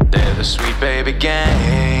 They're the Sweet Baby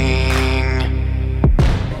Gang.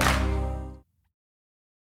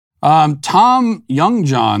 Tom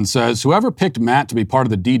Youngjohn says, whoever picked Matt to be part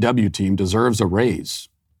of the DW team deserves a raise.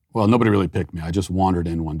 Well, nobody really picked me. I just wandered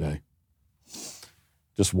in one day.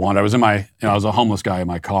 I was I was a homeless guy in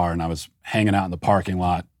my car, and I was hanging out in the parking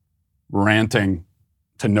lot, ranting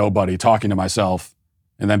to nobody, talking to myself,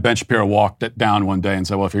 And then Ben Shapiro walked it down one day and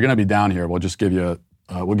said, well, if you're going to be down here, we'll just give you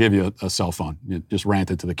a cell phone. You just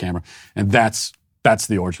ranted to the camera. And that's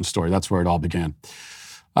the origin story. That's where it all began.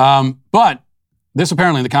 But this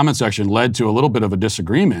apparently in the comment section led to a little bit of a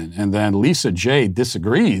disagreement. And then Lisa J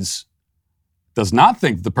disagrees, does not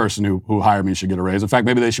think the person who hired me should get a raise. In fact,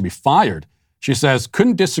 maybe they should be fired. She says,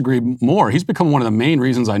 couldn't disagree more. He's become one of the main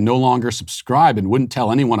reasons I no longer subscribe and wouldn't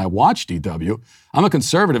tell anyone I watch DW. I'm a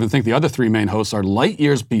conservative and think the other three main hosts are light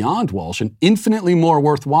years beyond Walsh and infinitely more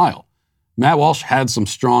worthwhile. Matt Walsh had some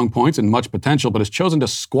strong points and much potential, but has chosen to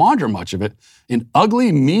squander much of it in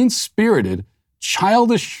ugly, mean-spirited,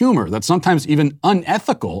 childish humor that's sometimes even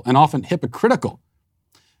unethical and often hypocritical.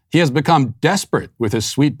 He has become desperate with his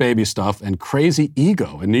sweet baby stuff and crazy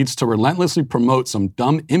ego and needs to relentlessly promote some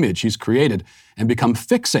dumb image he's created and become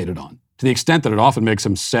fixated on, to the extent that it often makes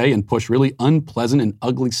him say and push really unpleasant and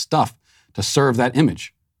ugly stuff to serve that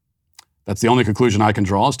image. That's the only conclusion I can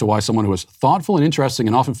draw as to why someone who is thoughtful and interesting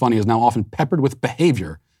and often funny is now often peppered with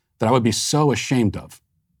behavior that I would be so ashamed of.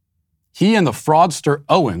 He and the fraudster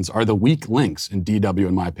Owens are the weak links in DW,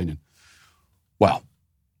 in my opinion. Well,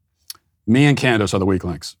 me and Candace are the weak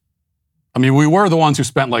links. I mean, we were the ones who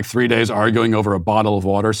spent like 3 days arguing over a bottle of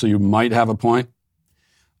water, so you might have a point.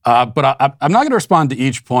 But I'm not going to respond to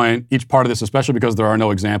each point, each part of this, especially because there are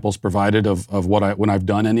no examples provided of when I've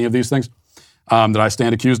done any of these things that I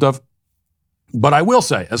stand accused of. But I will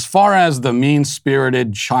say, as far as the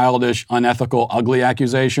mean-spirited, childish, unethical, ugly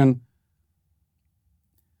accusation,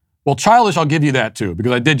 well, childish, I'll give you that too,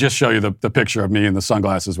 because I did just show you the picture of me in the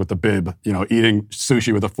sunglasses with the bib, eating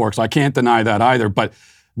sushi with a fork, so I can't deny that either. But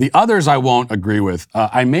the others I won't agree with.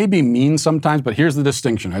 I may be mean sometimes, but here's the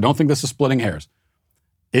distinction. I don't think this is splitting hairs.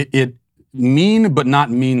 It mean, but not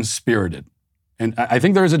mean-spirited. And I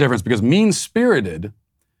think there is a difference, because mean-spirited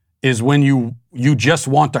is when you just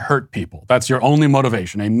want to hurt people. That's your only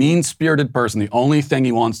motivation. A mean-spirited person, the only thing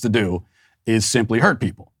he wants to do is simply hurt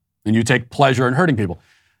people. And you take pleasure in hurting people.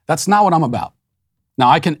 That's not what I'm about. Now,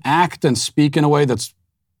 I can act and speak in a way that's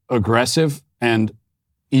aggressive and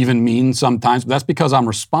even mean sometimes, but that's because I'm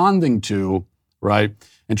responding to, right,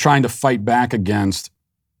 and trying to fight back against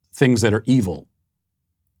things that are evil.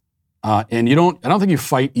 And I don't think you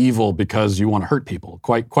fight evil because you want to hurt people.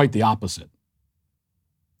 Quite the opposite.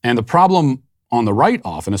 And the problem on the right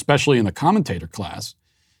often, especially in the commentator class,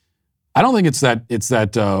 I don't think it's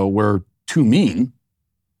that we're too mean,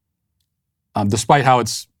 despite how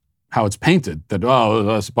it's painted, that,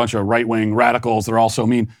 there's a bunch of right-wing radicals, they're all so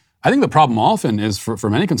mean. I think the problem often is for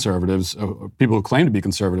many conservatives, people who claim to be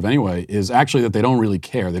conservative anyway, is actually that they don't really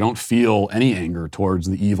care. They don't feel any anger towards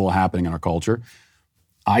the evil happening in our culture.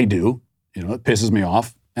 I do. It pisses me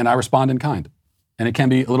off, and I respond in kind. And it can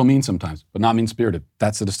be a little mean sometimes, but not mean-spirited.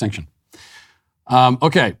 That's the distinction.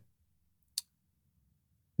 Okay.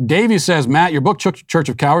 Davey says, Matt, your book, Church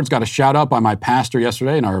of Cowards, got a shout-out by my pastor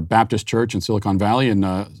yesterday in our Baptist church in Silicon Valley in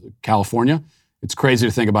California. It's crazy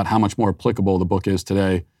to think about how much more applicable the book is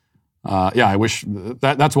today. I wish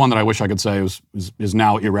that's one that I wish I could say is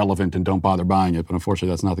now irrelevant and don't bother buying it, but unfortunately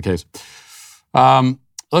that's not the case.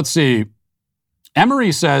 Let's see.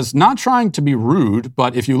 Emery says, not trying to be rude,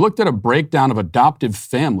 but if you looked at a breakdown of adoptive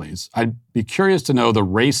families, I'd be curious to know the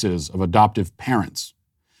races of adoptive parents.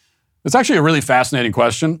 It's actually a really fascinating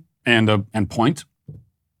question and point,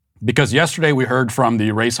 because yesterday we heard from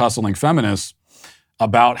the race-hustling feminists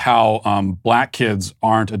about how black kids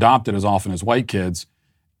aren't adopted as often as white kids,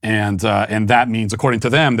 and that means, according to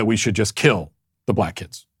them, that we should just kill the black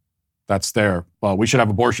kids. We should have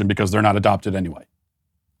abortion because they're not adopted anyway.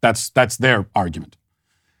 That's their argument.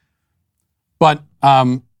 But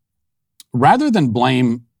rather than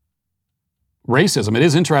blame racism, it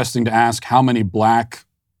is interesting to ask how many black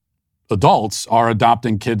adults are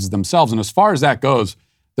adopting kids themselves. And as far as that goes,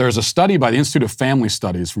 there's a study by the Institute of Family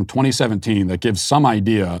Studies from 2017 that gives some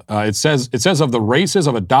idea. It says of the races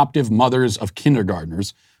of adoptive mothers of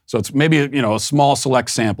kindergartners, so it's maybe a small select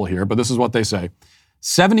sample here, but this is what they say.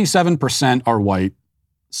 77% are white,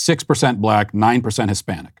 6% black, 9%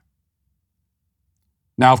 Hispanic.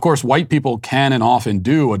 Now, of course, white people can and often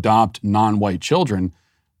do adopt non-white children,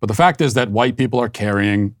 but the fact is that white people are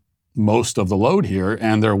carrying most of the load here,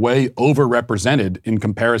 and they're way overrepresented in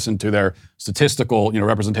comparison to their statistical,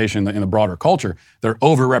 representation in the broader culture. They're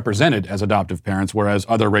overrepresented as adoptive parents, whereas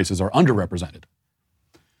other races are underrepresented.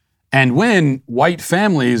 And when white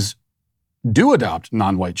families do adopt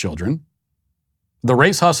non-white children, the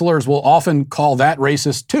race hustlers will often call that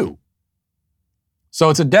racist too. So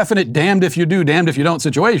it's a definite damned if you do, damned if you don't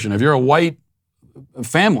situation. If you're a white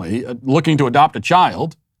family looking to adopt a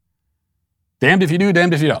child, damned if you do,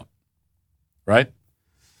 damned if you don't, right?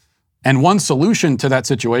 And one solution to that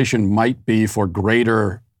situation might be for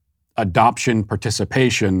greater adoption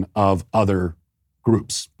participation of other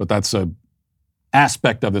groups. But that's an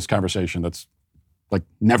aspect of this conversation that's like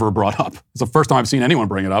never brought up. It's the first time I've seen anyone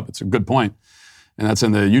bring it up. It's a good point. And that's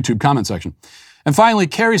in the YouTube comment section. And finally,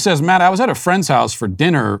 Carrie says, Matt, I was at a friend's house for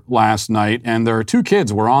dinner last night, and there are 2 kids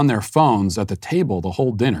who were on their phones at the table the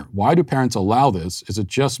whole dinner. Why do parents allow this? Is it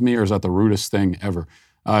just me, or is that the rudest thing ever?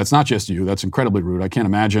 It's not just you. That's incredibly rude. I can't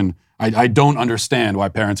imagine. I don't understand why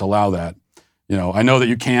parents allow that. You know, I know that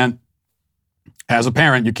you can't, as a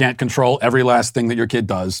parent, you can't control every last thing that your kid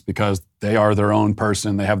does because they are their own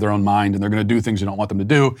person. They have their own mind, and they're going to do things you don't want them to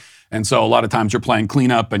do. And so a lot of times you're playing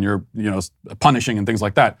cleanup and you're, punishing and things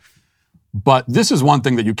like that. But this is one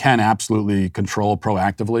thing that you can absolutely control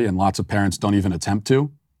proactively, and lots of parents don't even attempt to.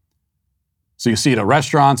 So you see it at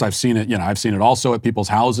restaurants. I've seen it, I've seen it also at people's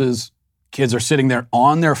houses. Kids are sitting there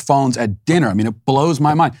on their phones at dinner. I mean, it blows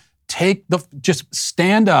my mind. Just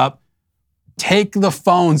stand up, take the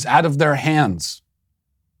phones out of their hands.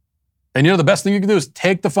 And the best thing you can do is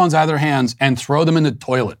take the phones out of their hands and throw them in the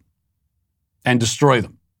toilet and destroy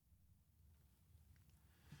them.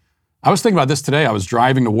 I was thinking about this today. I was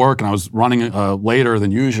driving to work and I was running later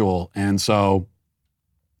than usual. And so,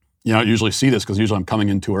 I usually see this because usually I'm coming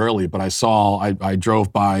in too early, but I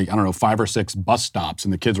drove by, 5 or 6 bus stops,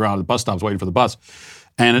 and the kids were out at the bus stops waiting for the bus.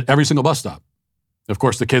 And at every single bus stop, of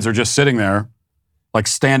course, the kids are just sitting there, like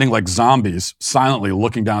standing like zombies, silently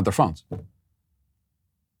looking down at their phones.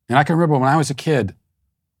 And I can remember when I was a kid,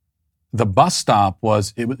 the bus stop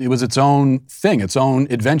was its own thing, its own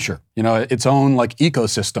adventure, its own like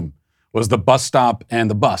ecosystem was the bus stop and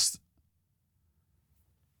the bus.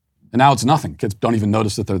 And now it's nothing. Kids don't even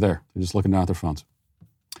notice that they're there. They're just looking down at their phones.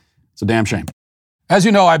 It's a damn shame. As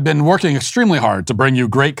you know, I've been working extremely hard to bring you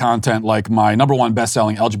great content like my #1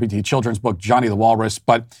 best-selling LGBT children's book, Johnny the Walrus.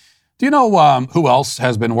 But do you know who else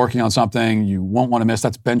has been working on something you won't want to miss?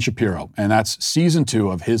 That's Ben Shapiro, and that's season 2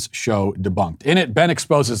 of his show, Debunked. In it, Ben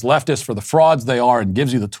exposes leftists for the frauds they are and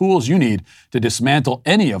gives you the tools you need to dismantle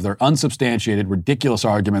any of their unsubstantiated, ridiculous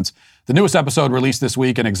arguments. The newest episode released this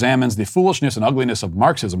week and examines the foolishness and ugliness of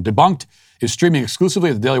Marxism. Debunked is streaming exclusively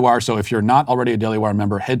at the Daily Wire, so if you're not already a Daily Wire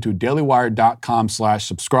member, head to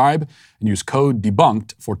dailywire.com/subscribe and use code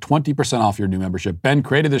DEBUNKED for 20% off your new membership. Ben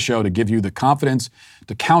created this show to give you the confidence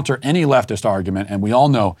to counter any leftist argument, and we all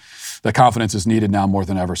know that confidence is needed now more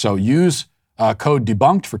than ever. So use code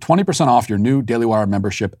DEBUNKED for 20% off your new Daily Wire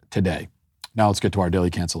membership today. Now let's get to our daily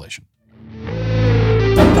cancellation.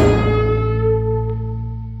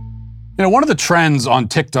 One of the trends on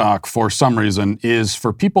TikTok for some reason is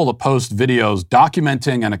for people to post videos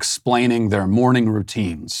documenting and explaining their morning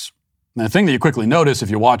routines. And the thing that you quickly notice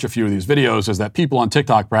if you watch a few of these videos is that people on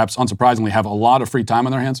TikTok, perhaps unsurprisingly, have a lot of free time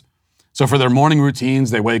on their hands. So for their morning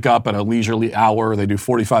routines, they wake up at a leisurely hour, they do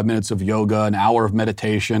 45 minutes of yoga, an hour of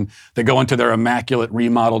meditation, they go into their immaculate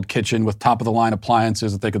remodeled kitchen with top-of-the-line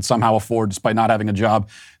appliances that they could somehow afford despite not having a job.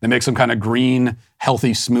 They make some kind of green,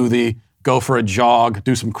 healthy smoothie, go for a jog,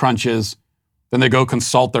 do some crunches. Then they go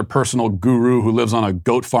consult their personal guru who lives on a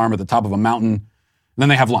goat farm at the top of a mountain. And then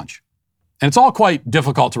they have lunch. And it's all quite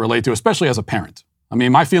difficult to relate to, especially as a parent. I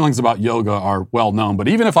mean, my feelings about yoga are well known, but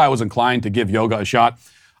even if I was inclined to give yoga a shot,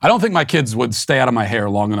 I don't think my kids would stay out of my hair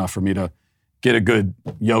long enough for me to get a good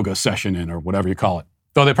yoga session in, or whatever you call it.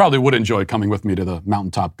 Though they probably would enjoy coming with me to the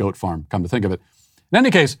mountaintop goat farm, come to think of it. In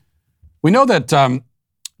any case, we know that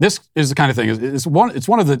this is the kind of thing, it's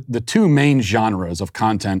one of the 2 main genres of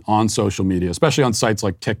content on social media, especially on sites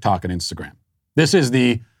like TikTok and Instagram. This is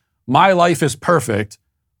the "my life is perfect,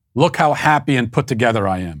 look how happy and put together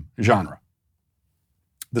I am" genre.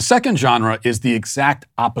 The second genre is the exact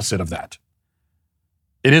opposite of that.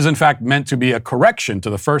 It is in fact meant to be a correction to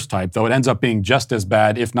the first type, though it ends up being just as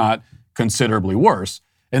bad, if not considerably worse.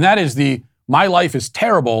 And that is the "my life is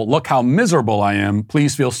terrible, look how miserable I am,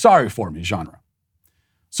 please feel sorry for me" genre.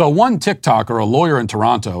 So one TikToker, a lawyer in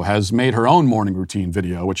Toronto, has made her own morning routine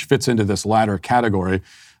video, which fits into this latter category.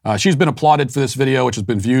 She's been applauded for this video, which has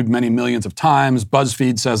been viewed many millions of times.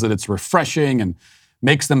 BuzzFeed says that it's refreshing and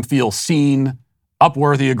makes them feel seen.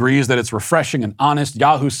 Upworthy agrees that it's refreshing and honest.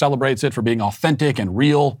 Yahoo celebrates it for being authentic and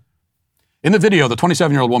real. In the video, the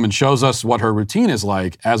 27-year-old woman shows us what her routine is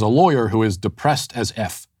like as a lawyer who is depressed as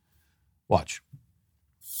F. Watch.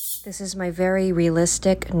 This is my very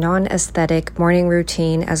realistic, non-aesthetic morning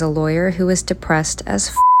routine as a lawyer who is depressed as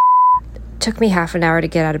f***. Took me half an hour to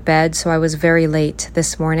get out of bed, so I was very late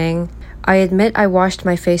this morning. I admit I washed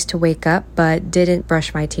my face to wake up, but didn't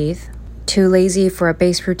brush my teeth. Too lazy for a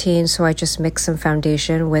base routine, so I just mixed some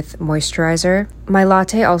foundation with moisturizer. My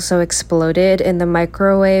latte also exploded in the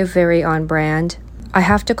microwave, very on brand. I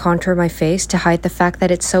have to contour my face to hide the fact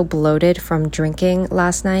that it's so bloated from drinking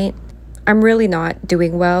last night. I'm really not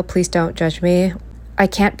doing well, please don't judge me. I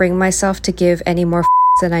can't bring myself to give any more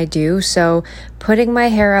than I do, so putting my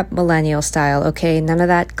hair up millennial style, okay? None of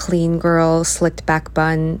that clean girl, slicked back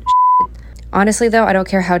bun Honestly though, I don't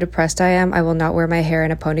care how depressed I am, I will not wear my hair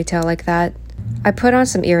in a ponytail like that. I put on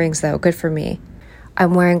some earrings though, good for me.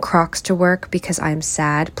 I'm wearing Crocs to work because I'm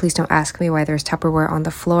sad. Please don't ask me why there's Tupperware on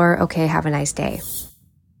the floor. Okay, have a nice day.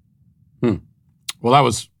 Well, that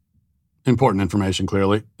was important information,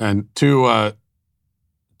 clearly. And too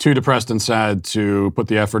depressed and sad to put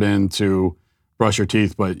the effort in to brush your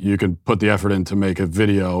teeth, but you can put the effort in to make a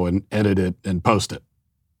video and edit it and post it.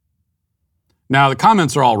 Now, the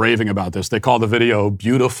comments are all raving about this. They call the video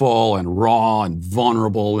beautiful and raw and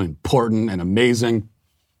vulnerable and important and amazing.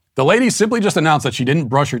 The lady simply just announced that she didn't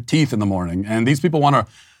brush her teeth in the morning, and these people want to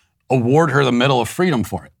award her the Medal of Freedom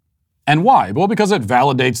for it. And why? Well, because it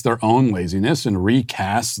validates their own laziness and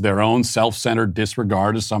recasts their own self-centered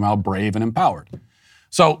disregard as somehow brave and empowered.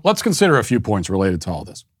 So let's consider a few points related to all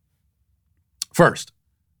this. First,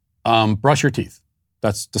 brush your teeth.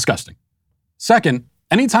 That's disgusting. Second,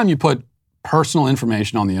 anytime you put personal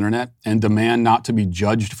information on the internet and demand not to be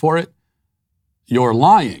judged for it, you're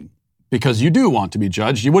lying because you do want to be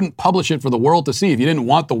judged. You wouldn't publish it for the world to see if you didn't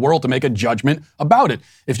want the world to make a judgment about it.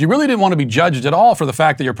 If you really didn't want to be judged at all for the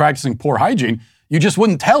fact that you're practicing poor hygiene, you just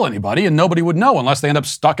wouldn't tell anybody and nobody would know unless they end up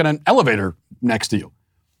stuck in an elevator next to you.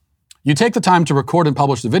 You take the time to record and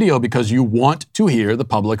publish the video because you want to hear the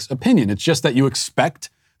public's opinion. It's just that you expect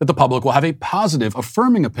that the public will have a positive,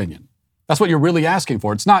 affirming opinion. That's what you're really asking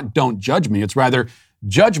for. It's not don't judge me. It's rather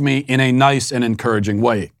judge me in a nice and encouraging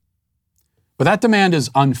way. But that demand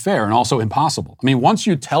is unfair and also impossible. I mean, once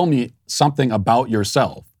you tell me something about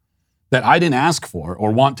yourself that I didn't ask for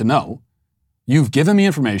or want to know, you've given me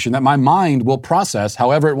information that my mind will process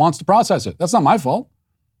however it wants to process it. That's not my fault.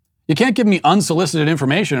 You can't give me unsolicited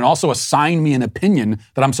information and also assign me an opinion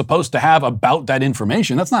that I'm supposed to have about that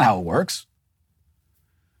information. That's not how it works.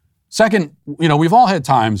 Second, we've all had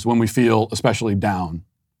times when we feel especially down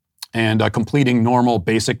and completing normal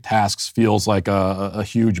basic tasks feels like a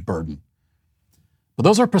huge burden. But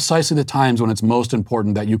those are precisely the times when it's most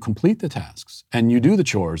important that you complete the tasks and you do the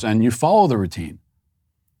chores and you follow the routine.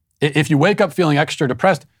 If you wake up feeling extra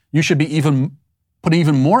depressed, you should be put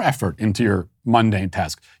even more effort into your mundane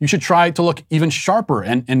task. You should try to look even sharper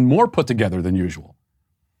and more put together than usual.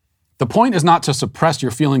 The point is not to suppress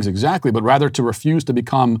your feelings exactly, but rather to refuse to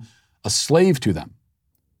become a slave to them.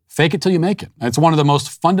 Fake it till you make it. It's one of the most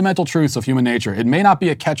fundamental truths of human nature. It may not be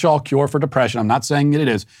a catch-all cure for depression. I'm not saying that it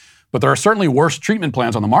is, but there are certainly worse treatment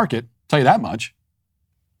plans on the market. I'll tell you that much.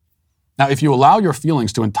 Now, if you allow your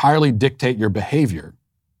feelings to entirely dictate your behavior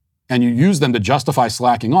and you use them to justify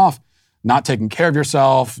slacking off, not taking care of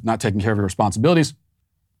yourself, not taking care of your responsibilities,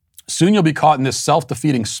 soon you'll be caught in this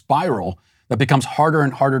self-defeating spiral that becomes harder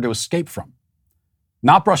and harder to escape from.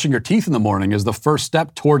 Not brushing your teeth in the morning is the first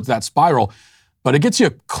step towards that spiral, but it gets you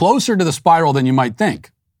closer to the spiral than you might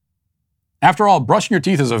think. After all, brushing your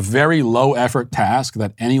teeth is a very low-effort task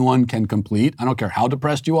that anyone can complete. I don't care how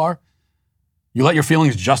depressed you are. You let your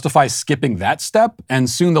feelings justify skipping that step, and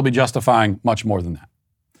soon they'll be justifying much more than that.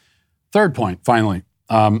 Third point, finally.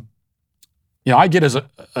 I get as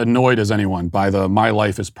annoyed as anyone by the "my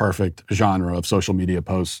life is perfect" genre of social media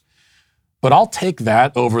posts. But I'll take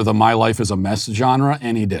that over the "my life is a mess" genre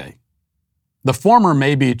any day. The former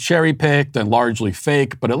may be cherry-picked and largely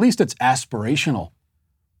fake, but at least it's aspirational.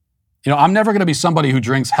 I'm never going to be somebody who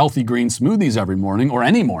drinks healthy green smoothies every morning or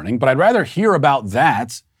any morning, but I'd rather hear about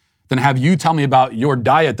that than have you tell me about your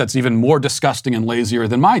diet that's even more disgusting and lazier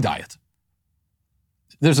than my diet.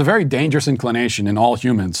 There's a very dangerous inclination in all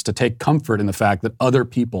humans to take comfort in the fact that other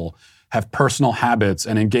people have personal habits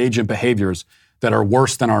and engage in behaviors that are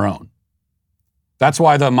worse than our own. That's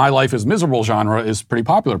why the "my life is miserable" genre is pretty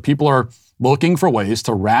popular. People are looking for ways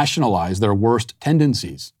to rationalize their worst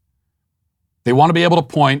tendencies. They want to be able to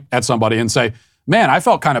point at somebody and say, man, I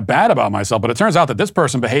felt kind of bad about myself, but it turns out that this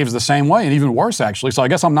person behaves the same way and even worse, actually, so I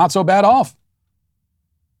guess I'm not so bad off.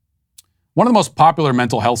 One of the most popular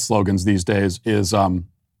mental health slogans these days is,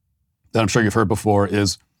 that I'm sure you've heard before,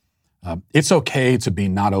 is, it's okay to be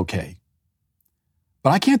not okay.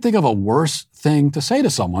 But I can't think of a worse thing to say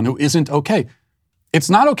to someone who isn't okay.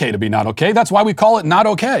 It's not okay to be not okay. That's why we call it not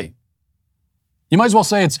okay. You might as well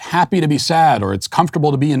say it's happy to be sad or it's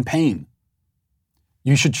comfortable to be in pain.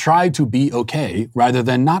 You should try to be okay rather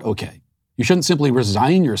than not okay. You shouldn't simply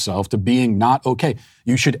resign yourself to being not okay.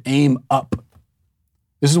 You should aim up.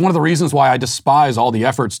 This is one of the reasons why I despise all the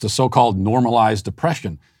efforts to so-called normalize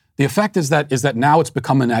depression. The effect is that now it's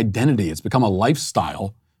become an identity. It's become a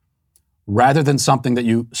lifestyle rather than something that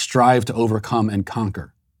you strive to overcome and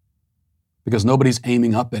conquer, because nobody's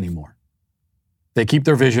aiming up anymore. They keep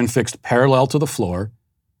their vision fixed parallel to the floor,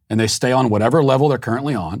 and they stay on whatever level they're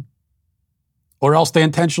currently on, or else they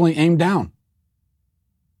intentionally aim down.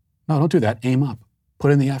 No, don't do that. Aim up.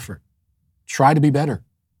 Put in the effort. Try to be better.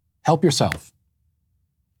 Help yourself.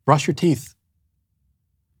 Brush your teeth.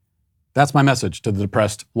 That's my message to the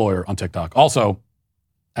depressed lawyer on TikTok. Also,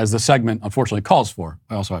 as the segment unfortunately calls for,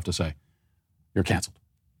 I also have to say, you're canceled.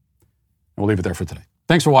 And we'll leave it there for today.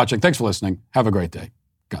 Thanks for watching. Thanks for listening. Have a great day.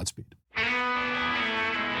 Godspeed.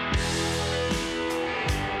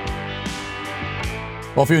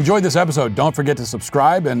 Well, if you enjoyed this episode, don't forget to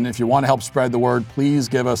subscribe. And if you want to help spread the word, please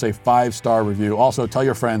give us a 5-star review. Also, tell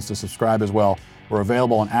your friends to subscribe as well. We're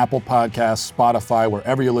available on Apple Podcasts, Spotify,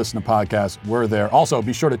 wherever you listen to podcasts, we're there. Also,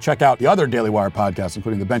 be sure to check out the other Daily Wire podcasts,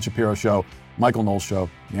 including The Ben Shapiro Show, Michael Knowles Show,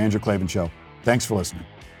 The Andrew Klavan Show. Thanks for listening.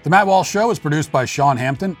 The Matt Walsh Show is produced by Sean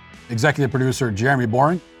Hampton, executive producer Jeremy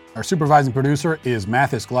Boring. Our supervising producer is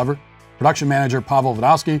Mathis Glover, production manager Pavel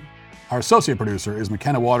Vodowski. Our associate producer is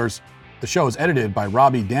McKenna Waters. The show is edited by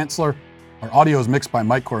Robbie Dantzler. Our audio is mixed by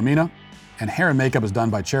Mike Coromina, and hair and makeup is done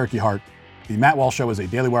by Cherokee Hart. The Matt Walsh Show is a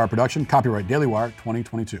Daily Wire production, copyright Daily Wire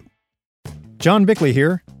 2022. John Bickley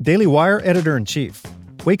here, Daily Wire editor-in-chief.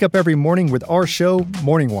 Wake up every morning with our show,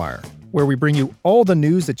 Morning Wire, where we bring you all the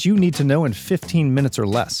news that you need to know in 15 minutes or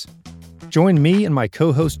less. Join me and my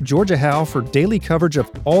co-host Georgia Howe for daily coverage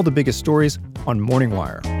of all the biggest stories on Morning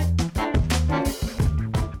Wire.